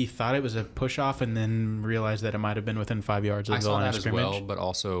maybe he thought it was a push-off and then realized that it might have been within 5 yards of the line of scrimmage? I saw that as well, but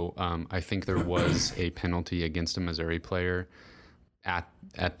also I think there was a penalty against a Missouri player at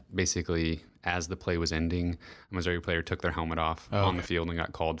basically as the play was ending. A Missouri player took their helmet off on the field and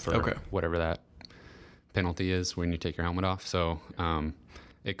got called for whatever that penalty is when you take your helmet off. So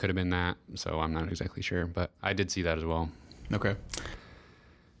it could have been that. So I'm not exactly sure, but I did see that as well. Okay.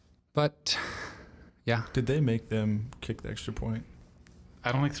 But yeah. Did they make them kick the extra point?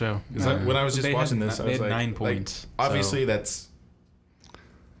 I don't think so. When I was just watching this, I was like, 9 points. Obviously, that's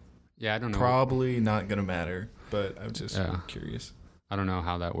I don't know. Probably not going to matter, but I'm just curious. I don't know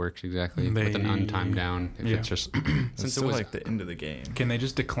how that works exactly with an untimed down. If it's just since it was like the end of the game. Can they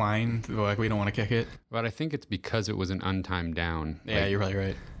just decline? We don't want to kick it. But I think it's because it was an untimed down. Yeah, you're really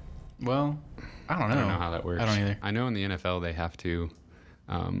right. Well, I don't know. I don't know how that works. I don't either. I know in the NFL they have to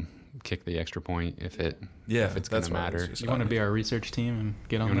kick the extra point if it's going to matter. You want to be our research team and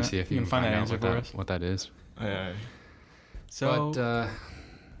get on that? You want to see if you can find that answer for us? What that is? So, go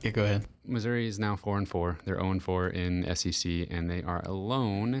ahead. Missouri is now 4-4. They're 0-4 in SEC, and they are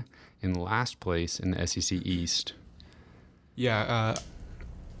alone in last place in the SEC East. Yeah,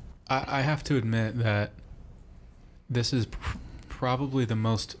 I have to admit that this is probably the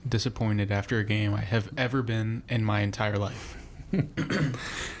most disappointed after a game I have ever been in my entire life.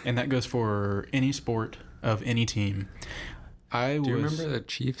 And that goes for any sport of any team. Do you remember the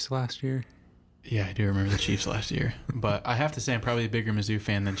Chiefs last year? Yeah, I do remember the Chiefs last year. But I have to say I'm probably a bigger Mizzou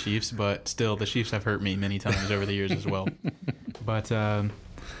fan than Chiefs, but still, the Chiefs have hurt me many times over the years as well. But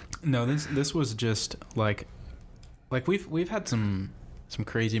no, this was just like we've had some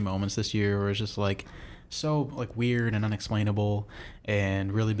crazy moments this year where it's just like so like weird and unexplainable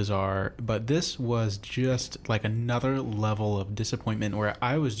and really bizarre. But this was just like another level of disappointment where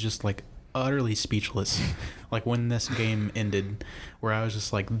I was just like utterly speechless like when this game ended, where I was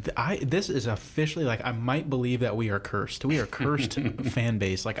just like this is officially like I might believe that we are cursed fan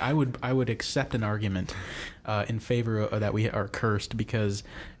base. Like I would accept an argument in favor of that we are cursed, because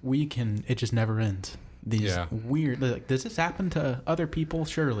it just never ends. These weird, like, does this happen to other people?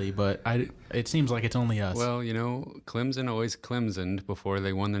 Surely, but it seems like it's only us. Well, Clemson always Clemsoned before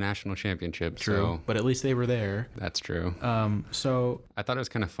they won the national championship. True, so but at least they were there. That's true. So I thought it was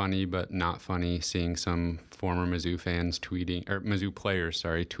kind of funny, but not funny, seeing some former Mizzou fans Mizzou players,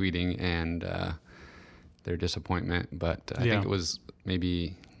 tweeting and their disappointment. But I think it was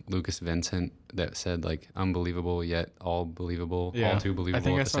maybe Lucas Vincent that said like unbelievable yet all believable, all too believable. I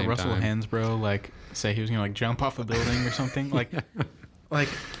think at I the saw same Russell time. Hansbrough like say he was gonna like jump off a building or something. Like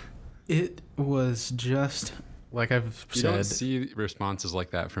it was just like I've said. You don't see responses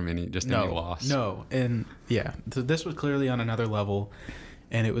like that from any loss. No, and so this was clearly on another level.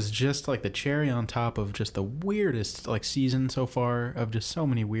 And it was just like the cherry on top of just the weirdest like season so far, of just so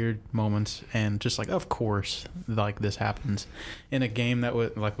many weird moments, and just like of course like this happens in a game that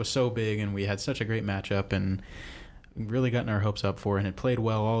was so big, and we had such a great matchup and really gotten our hopes up for, and it played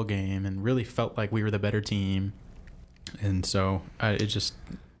well all game and really felt like we were the better team. And so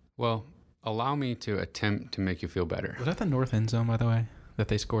allow me to attempt to make you feel better. Was that the north end zone, by the way, that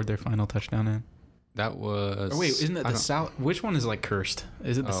they scored their final touchdown in? That was... Or wait, isn't it the south? Which one is like cursed?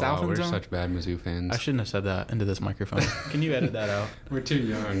 Is it the south end zone? We're such bad Mizzou fans. I shouldn't have said that into this microphone. Can you edit that out? We're too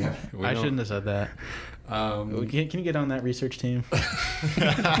young. I shouldn't have said that. Can you get on that research team?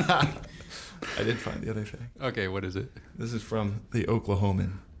 I did find the other thing. Okay, what is it? This is from the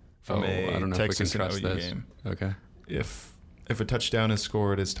Oklahoman. From I don't know Texas if we can trust this. game. Okay. If a touchdown is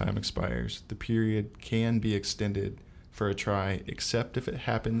scored as time expires, the period can be extended for a try, except if it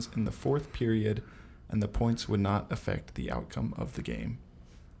happens in the fourth period and the points would not affect the outcome of the game.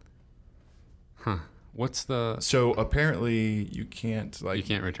 Huh. What's the... So apparently you can't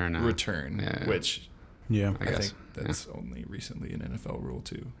return now. Which I think that's only recently an NFL rule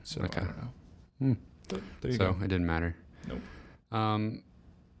too. So I don't know. But there you go. So it didn't matter. Nope.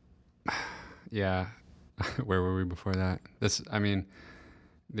 Yeah. Where were we before that?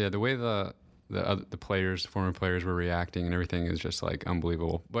 The way the former players were reacting and everything is just like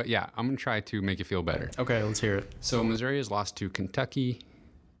unbelievable. But yeah, I'm going to try to make you feel better. Okay, let's hear it. So Missouri has lost to Kentucky,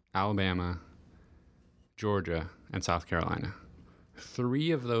 Alabama, Georgia, and South Carolina.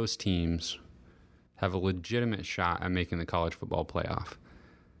 3 of those teams have a legitimate shot at making the college football playoff.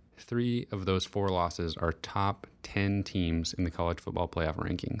 3 of those 4 losses are top 10 teams in the college football playoff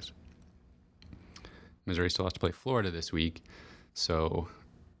rankings. Missouri still has to play Florida this week, so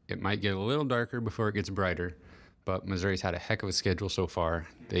it might get a little darker before it gets brighter, but Missouri's had a heck of a schedule so far.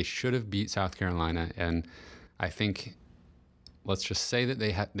 They should have beat South Carolina, and I think, let's just say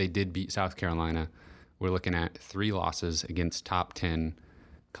that they did beat South Carolina. We're looking at 3 losses against top 10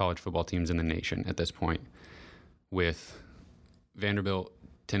 college football teams in the nation at this point, with Vanderbilt,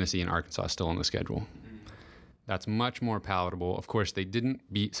 Tennessee, and Arkansas still on the schedule. That's much more palatable. Of course, they didn't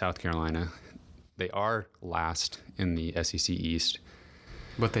beat South Carolina. They are last in the SEC East.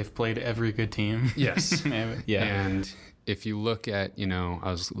 But they've played every good team. Yes. Yeah. And if you look at, I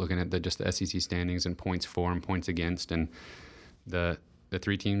was looking at just the SEC standings and points for and points against, and the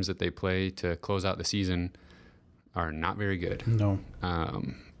 3 teams that they play to close out the season are not very good. No.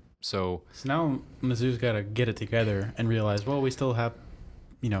 So now Mizzou's got to get it together and realize, well, we still have,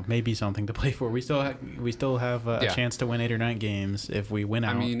 maybe something to play for. We still have a chance to win 8 or 9 games if we win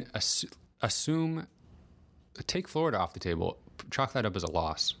out. I mean, take Florida off the table. Chalk that up as a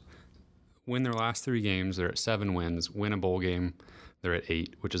loss. Win their last 3 games, they're at 7 wins. Win a bowl game, they're at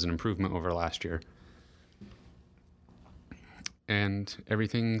 8, which is an improvement over last year. And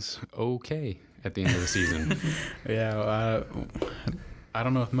everything's okay at the end of the season. Yeah, I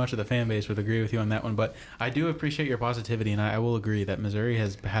don't know if much of the fan base would agree with you on that one, but I do appreciate your positivity, and I will agree that Missouri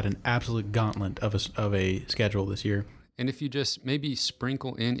has had an absolute gauntlet of a schedule this year. And if you just maybe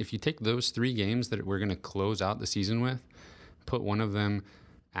sprinkle in, if you take those 3 games that we're going to close out the season with, put one of them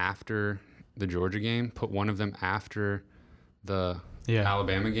after the Georgia game, put one of them after the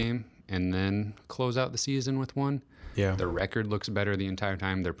Alabama game, and then close out the season with one. Yeah. The record looks better the entire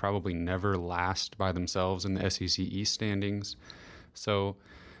time. They're probably never last by themselves in the SEC East standings. So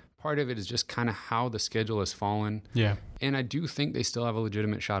part of it is just kind of how the schedule has fallen. Yeah. And I do think they still have a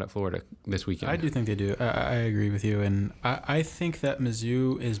legitimate shot at Florida this weekend. I do think they do. I agree with you. And I think that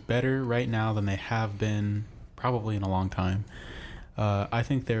Mizzou is better right now than they have been probably in a long time. I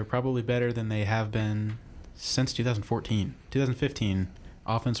think they're probably better than they have been since 2014. 2015,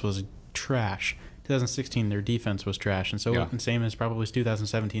 offense was trash. 2016, their defense was trash. And so and same as probably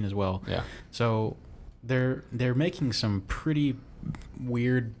 2017 as well. Yeah. So they're making some pretty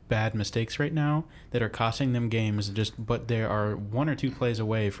weird bad mistakes right now that are costing them games, but they are 1 or 2 plays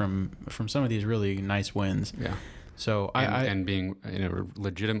away from some of these really nice wins. Yeah. So and being in a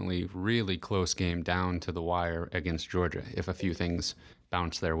legitimately really close game down to the wire against Georgia if a few things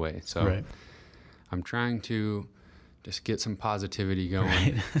bounce their way. So I'm trying to just get some positivity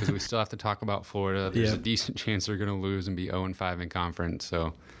going because we still have to talk about Florida. There's a decent chance they're going to lose and be 0-5 in conference.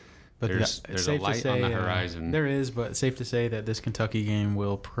 So but there's a light on the horizon. There is, but safe to say that this Kentucky game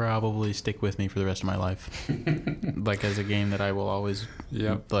will probably stick with me for the rest of my life. Like as a game that I will always put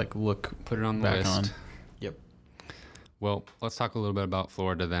it on the list. On. Yep. Well, let's talk a little bit about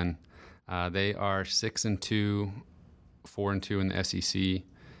Florida then. They are 6-2, 4-2 in the SEC.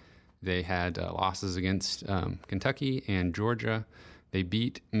 They had losses against Kentucky and Georgia. They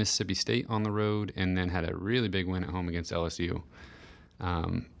beat Mississippi State on the road and then had a really big win at home against LSU.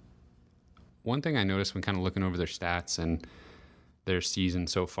 One thing I noticed when kind of looking over their stats and their season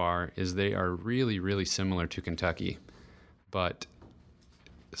so far is they are really, really similar to Kentucky. But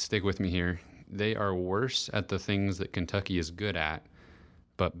stick with me here. They are worse at the things that Kentucky is good at,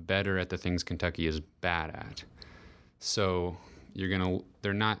 but better at the things Kentucky is bad at. So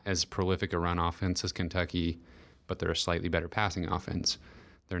they're not as prolific a run offense as Kentucky, but they're a slightly better passing offense.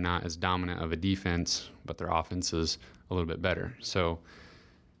 They're not as dominant of a defense, but their offense is a little bit better. So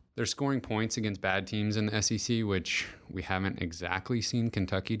they're scoring points against bad teams in the SEC, which we haven't exactly seen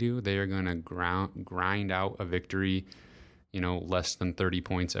Kentucky do. They are going to grind out a victory, less than 30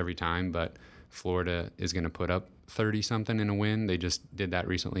 points every time, but Florida is going to put up 30-something in a win. They just did that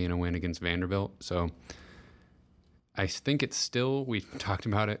recently in a win against Vanderbilt. So I think it's still, we've talked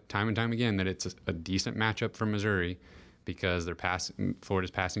about it time and time again, that it's a decent matchup for Missouri because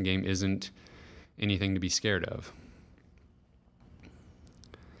Florida's passing game isn't anything to be scared of.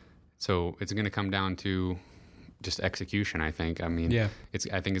 So it's going to come down to just execution, I think. I mean,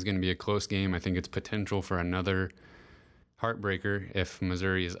 I think it's going to be a close game. I think it's potential for another heartbreaker if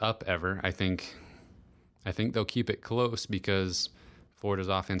Missouri is up ever. I think they'll keep it close because Florida's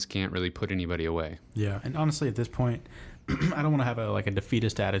offense can't really put anybody away. Yeah, and honestly, at this point, I don't want to have a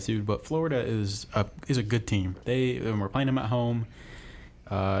defeatist attitude, but Florida is a good team. We're playing them at home.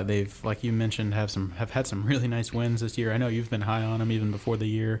 They've, like you mentioned, have had some really nice wins this year. I know you've been high on them even before the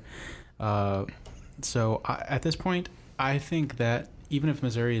year. At this point, I think that even if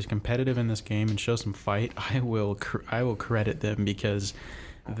Missouri is competitive in this game and shows some fight, I will credit them because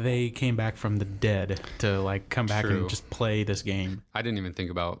they came back from the dead to come back and just play this game. I didn't even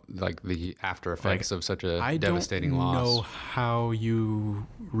think about the after effects of such a devastating loss. I don't know how you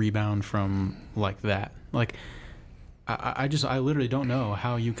rebound from that. I literally don't know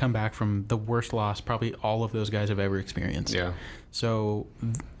how you come back from the worst loss probably all of those guys have ever experienced. Yeah. So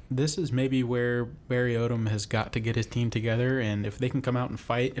this is maybe where Barry Odom has got to get his team together, and if they can come out and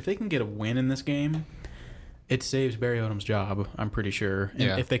fight, if they can get a win in this game, it saves Barry Odom's job, I'm pretty sure.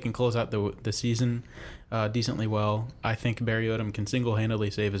 And if they can close out the season decently well, I think Barry Odom can single-handedly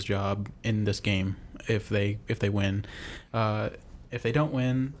save his job in this game if they win. If they don't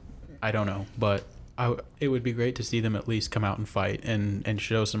win, I don't know, but it would be great to see them at least come out and fight and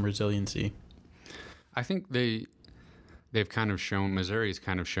show some resiliency. I think they've kind of shown, Missouri's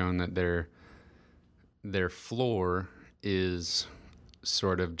kind of shown that their floor is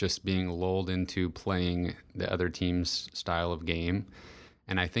sort of just being lulled into playing the other team's style of game.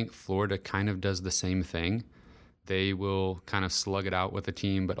 And I think Florida kind of does the same thing. They will kind of slug it out with the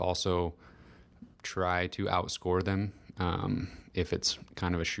team, but also try to outscore them if it's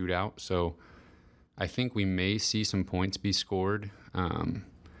kind of a shootout. So I think we may see some points be scored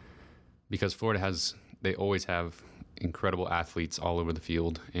because Florida they always have incredible athletes all over the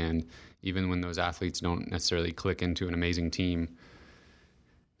field. And even when those athletes don't necessarily click into an amazing team,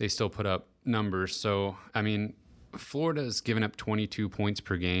 they still put up numbers. So, I mean, Florida's given up 22 points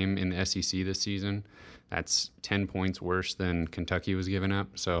per game in the SEC this season. That's 10 points worse than Kentucky was giving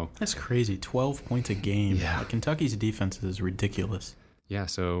up. So that's crazy. 12 points a game. Yeah. Kentucky's defense is ridiculous. Yeah,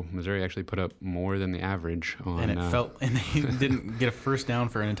 so Missouri actually put up more than the average on. And they didn't get a first down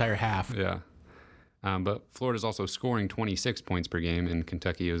for an entire half. Yeah. But Florida's also scoring 26 points per game, and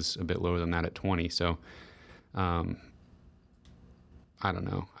Kentucky is a bit lower than that at 20. So I don't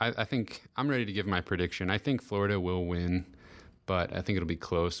know. I think I'm ready to give my prediction. I think Florida will win, but I think it'll be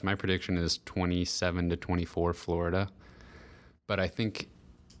close. My prediction is 27-24 Florida. But I think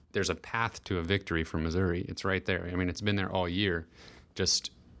there's a path to a victory for Missouri. It's right there. I mean, it's been there all year.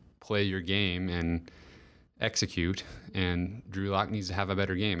 Just play your game and execute, and Drew Lock needs to have a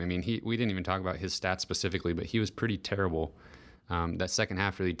better game. I mean, we didn't even talk about his stats specifically, but he was pretty terrible. That second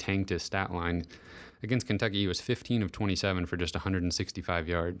half really tanked his stat line. Against Kentucky, he was 15 of 27 for just 165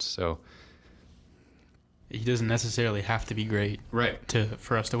 yards. So he doesn't necessarily have to be great, right,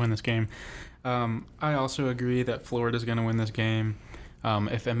 for us to win this game. I also agree that Florida's going to win this game.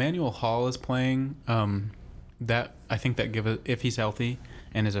 If Emmanuel Hall is playing, if he's healthy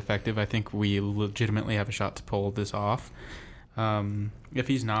and is effective, I think we legitimately have a shot to pull this off. If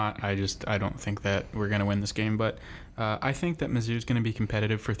he's not, I don't think that we're going to win this game. But I think that Mizzou's going to be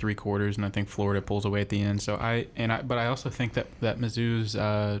competitive for 3 quarters, and I think Florida pulls away at the end. But I also think that Mizzou's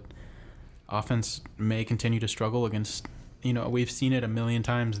offense may continue to struggle against. We've seen it a million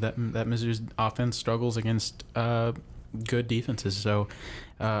times that Mizzou's offense struggles against good defenses. So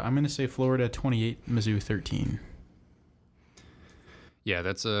I'm going to say Florida 28, Mizzou 13. Yeah,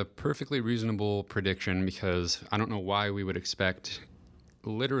 that's a perfectly reasonable prediction because I don't know why we would expect.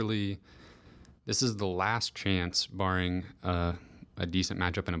 Literally, this is the last chance, barring a decent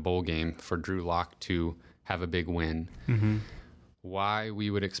matchup in a bowl game, for Drew Lock to have a big win. Mm-hmm. Why we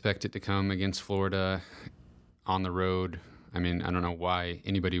would expect it to come against Florida on the road, I mean, I don't know why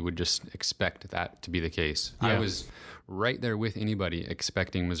anybody would just expect that to be the case. Yeah. I was right there with anybody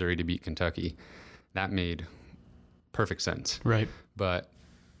expecting Missouri to beat Kentucky. That made perfect sense. Right. But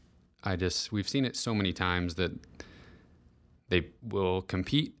we've seen it so many times that they will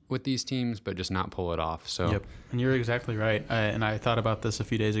compete with these teams, but just not pull it off. So, yep. And you're exactly right. And I thought about this a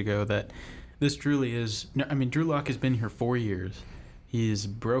few days ago that this truly is. I mean, Drew Lock has been here 4 years. He's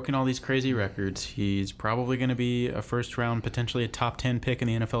broken all these crazy records. He's probably going to be a first round, potentially a top 10 pick in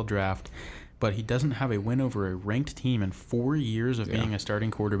the NFL draft. But he doesn't have a win over a ranked team in 4 years of being a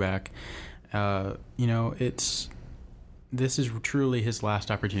starting quarterback. This is truly his last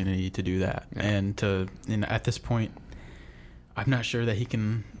opportunity to do that. Yeah. And at this point, I'm not sure that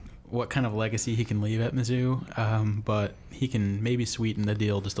what kind of legacy he can leave at Mizzou, but he can maybe sweeten the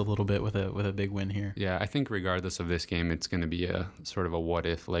deal just a little bit with a big win here. Yeah, I think regardless of this game, it's going to be a sort of a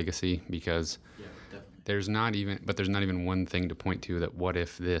what-if legacy because there's not even one thing to point to that what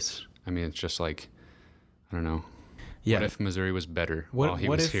if this. I mean, it's just like, I don't know. Yeah. What if Missouri was better while he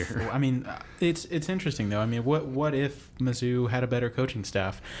was here? I mean, it's interesting, though. I mean, what if Mizzou had a better coaching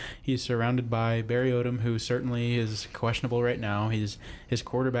staff? He's surrounded by Barry Odom, who certainly is questionable right now. His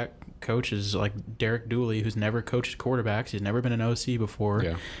quarterback coach is like Derek Dooley, who's never coached quarterbacks. He's never been an OC before.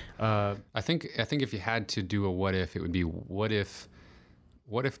 Yeah. I think if you had to do a what if, it would be what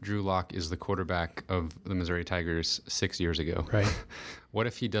if Drew Lock is the quarterback of the Missouri Tigers 6 years ago? Right. What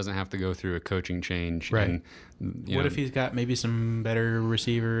if he doesn't have to go through a coaching change? Right. And, what if he's got maybe some better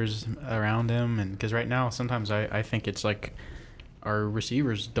receivers around him? And because right now, sometimes I think it's like our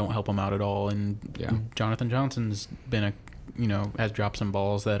receivers don't help him out at all. And Jonathan Johnson's been has dropped some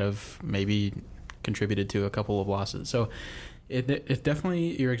balls that have maybe contributed to a couple of losses. So it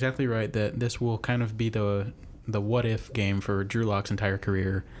definitely, you're exactly right that this will kind of be the what if game for Drew Lock's entire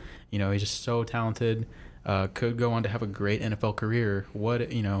career. He's just so talented. Could go on to have a great NFL career. What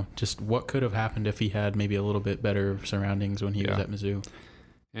could have happened if he had maybe a little bit better surroundings when he was at Mizzou?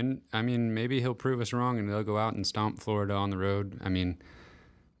 And I mean, maybe he'll prove us wrong and they'll go out and stomp Florida on the road. I mean,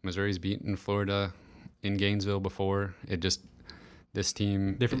 Missouri's beaten Florida in Gainesville before. This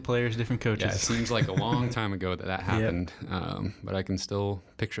team, different players, different coaches. Yeah, it seems like a long time ago that happened. Yep. But I can still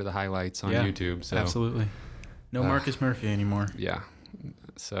picture the highlights on YouTube. So absolutely. No Marcus Murphy anymore. Yeah.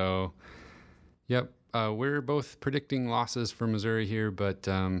 So, yep. We're both predicting losses for Missouri here, but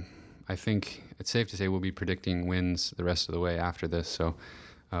I think it's safe to say we'll be predicting wins the rest of the way after this. So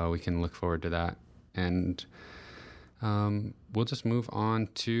we can look forward to that. And we'll just move on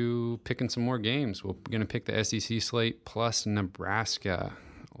to picking some more games. We're going to pick the SEC slate plus Nebraska.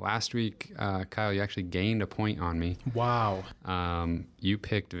 Last week, Kyle, you actually gained a point on me. Wow. You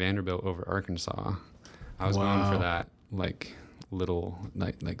picked Vanderbilt over Arkansas. I was going for that, like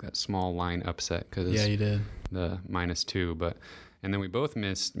that small line upset because you did the -2, and then we both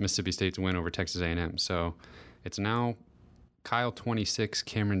missed Mississippi State's win over Texas A&M. So it's now Kyle 26,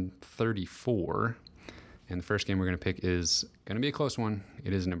 Cameron 34, and the first game we're going to pick is going to be a close one.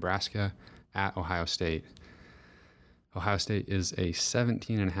 It is Nebraska at Ohio State. Ohio State is a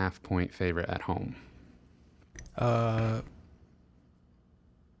 17.5 point favorite at home.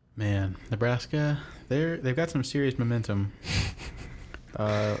 Man, Nebraska, they've got some serious momentum.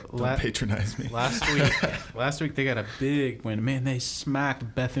 Don't patronize me. Last week they got a big win. Man, they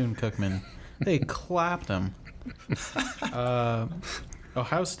smacked Bethune-Cookman. They clapped them.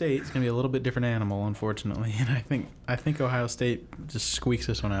 Ohio State is going to be a little bit different animal, unfortunately, and I think Ohio State just squeaks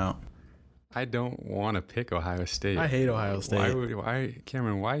this one out. I don't want to pick Ohio State. I hate Ohio State. Why,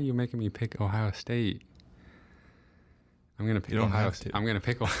 Cameron? Why are you making me pick Ohio State? I'm gonna pick Ohio State. I'm gonna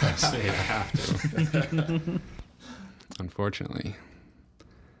pick Ohio State. I have to. Unfortunately,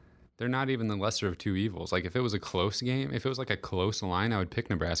 they're not even the lesser of two evils. Like if it was a close game, if it was like a close line, I would pick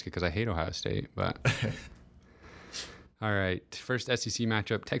Nebraska because I hate Ohio State. But all right, first SEC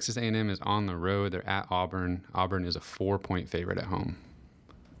matchup: Texas A&M is on the road. They're at Auburn. Auburn is a 4-point favorite at home.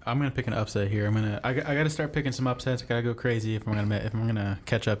 I'm gonna pick an upset here. I got to start picking some upsets. I gotta go crazy if I'm gonna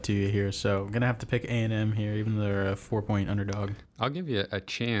catch up to you here. So I'm gonna have to pick A&M here, even though they're a 4-point underdog. I'll give you a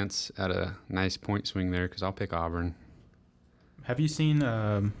chance at a nice point swing there because I'll pick Auburn. Have you seen?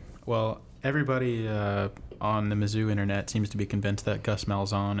 Everybody on the Mizzou internet seems to be convinced that Gus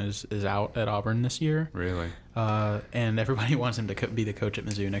Malzahn is out at Auburn this year. Really? And everybody wants him to be the coach at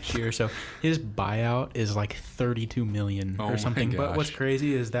Mizzou next year. So his buyout is like $32 million or something. But what's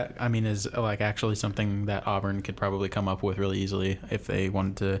crazy is that is like actually something that Auburn could probably come up with really easily if they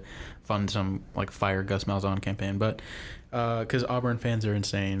wanted to fund some like fire Gus Malzahn campaign. But because Auburn fans are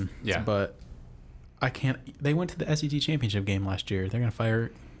insane. Yeah. But I can't. They went to the SEC championship game last year. They're gonna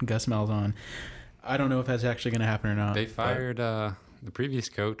fire Gus Malzahn. I don't know if that's actually going to happen or not. They fired the previous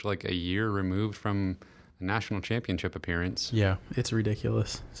coach like a year removed from a national championship appearance. Yeah, it's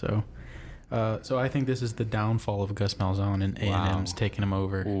ridiculous. So I think this is the downfall of Gus Malzahn, and A&M's taking him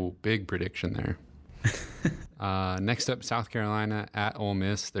over. Ooh, big prediction there. Next up, South Carolina at Ole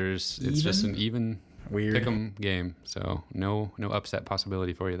Miss. It's just an even weird pick'em game, so no upset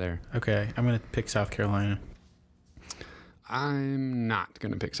possibility for you there. Okay, I'm going to pick South Carolina. I'm not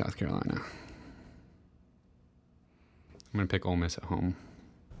going to pick South Carolina. I'm going to pick Ole Miss at home.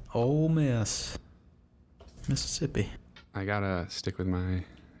 Ole Miss. Mississippi. I got to stick with my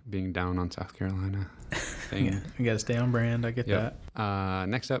being down on South Carolina thing. Yeah, you got to stay on brand. I get that.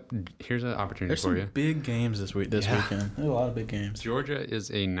 Next up, here's an opportunity There's for you. There's some big games this weekend. There's a lot of big games. Georgia is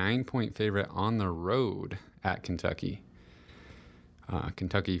a 9-point favorite on the road at Kentucky.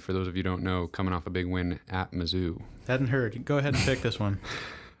 Kentucky, for those of you who don't know, coming off a big win at Mizzou. Hadn't heard. Go ahead and pick this one.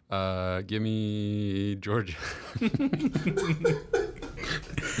 Give me Georgia.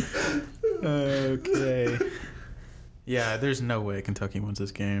 Okay. Yeah, there's no way Kentucky wins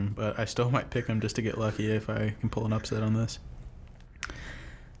this game, but I still might pick them just to get lucky if I can pull an upset on this.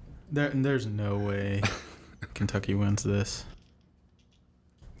 There's no way Kentucky wins this.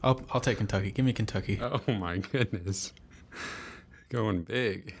 I'll take Kentucky. Give me Kentucky. Oh my goodness. Going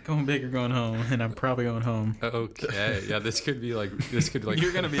big. Going big or going home, and I'm probably going home. Okay. Yeah, this could be like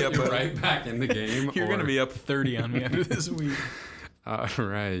you're gonna be up right back in the game. You're gonna be up 30 on me after this week. All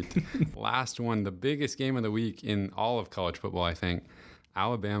right. Last one, the biggest game of the week in all of college football, I think.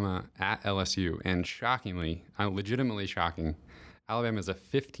 Alabama at LSU, and shockingly, legitimately shocking, Alabama is a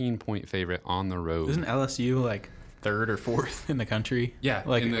 15-point favorite on the road. Isn't LSU like third or fourth in the country? Yeah,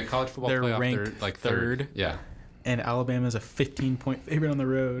 like in the college football they're playoff, ranked they're third. Yeah. And Alabama's a 15-point favorite on the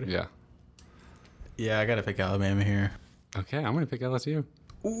road. Yeah. Yeah, I got to pick Alabama here. Okay, I'm going to pick LSU.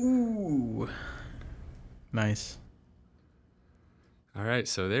 Ooh. Nice. All right,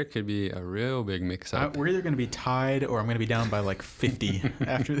 so there could be a real big mix-up. We're either going to be tied or I'm going to be down by like 50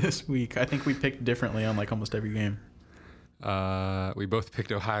 after this week. I think we picked differently on like almost every game. We both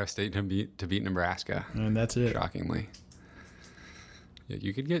picked Ohio State to beat Nebraska. And that's it. Shockingly. Yeah,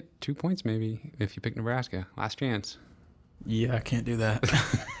 you could get 2 points maybe if you pick Nebraska. Last chance. Yeah, I can't do that.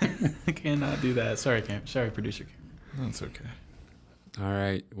 I cannot do that. Sorry, producer Cam. That's okay. All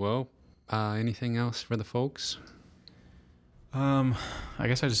right. Well, anything else for the folks? I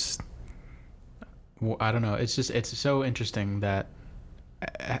guess I don't know. It's so interesting that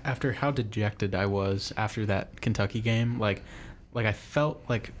after how dejected I was after that Kentucky game, like I felt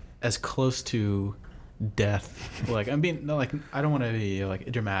like as close to death. Like I don't want to be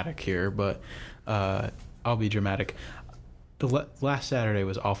like dramatic here, but I'll be dramatic. The last Saturday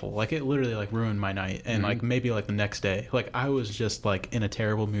was awful. Like it literally like ruined my night, and like maybe like the next day, like I was just like in a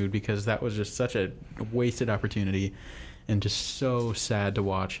terrible mood because that was just such a wasted opportunity, and just so sad to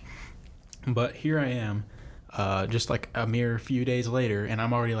watch. But here I am, just like a mere few days later, and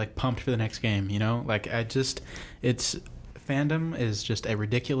I'm already like pumped for the next game. You know, like fandom is just a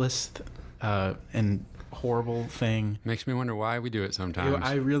ridiculous and horrible thing. Makes me wonder why we do it sometimes.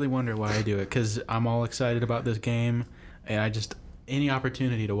 I really wonder why I do it, because I'm all excited about this game, and I just any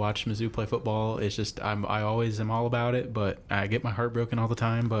opportunity to watch Mizzou play football, it's just I always am all about it, but I get my heart broken all the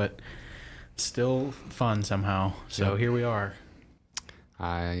time, but still fun somehow. So here we are.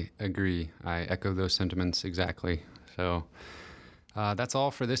 I agree. I echo those sentiments exactly. So that's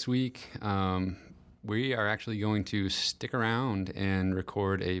all for this week. We are actually going to stick around and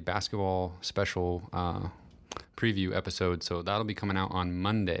record a basketball special preview episode. So that'll be coming out on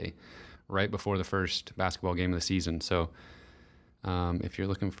Monday, right before the first basketball game of the season. So if you're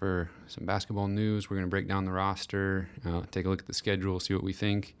looking for some basketball news, we're going to break down the roster, take a look at the schedule, see what we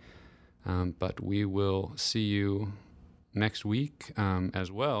think. But we will see you next week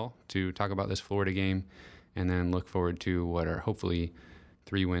as well to talk about this Florida game and then look forward to what are hopefully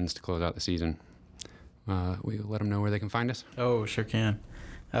 3 wins to close out the season. We'll let them know where they can find us. Oh, sure can.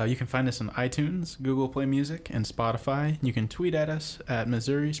 You can find us on iTunes, Google Play Music, and Spotify. You can tweet at us at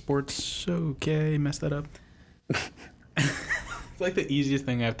Missouri Sports. Okay, messed that up. It's like the easiest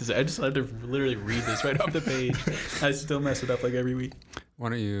thing I have to say. I just have to literally read this right off the page. I still mess it up like every week. Why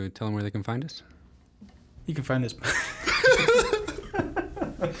don't you tell them where they can find us? You can find us.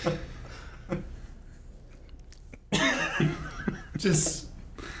 Just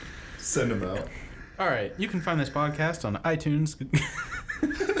send them out. All right, you can find this podcast on iTunes.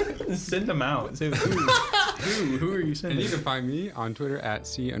 Send them out. Say who are you sending? And you can find me on Twitter at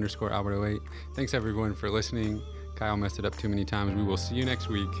C_Albert08. Thanks everyone for listening. Kyle messed it up too many times. We will see you next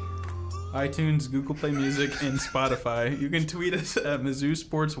week. iTunes, Google Play Music, and Spotify. You can tweet us at Mizzou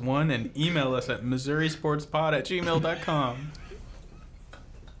Sports 1 and email us at MissouriSportsPod@gmail.com.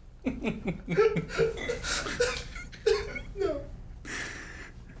 No.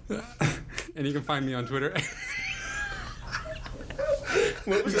 And you can find me on Twitter.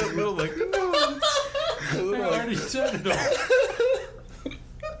 What was that little like? I already said it all.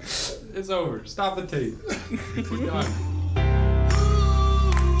 It's over. Stop the tape. We're done.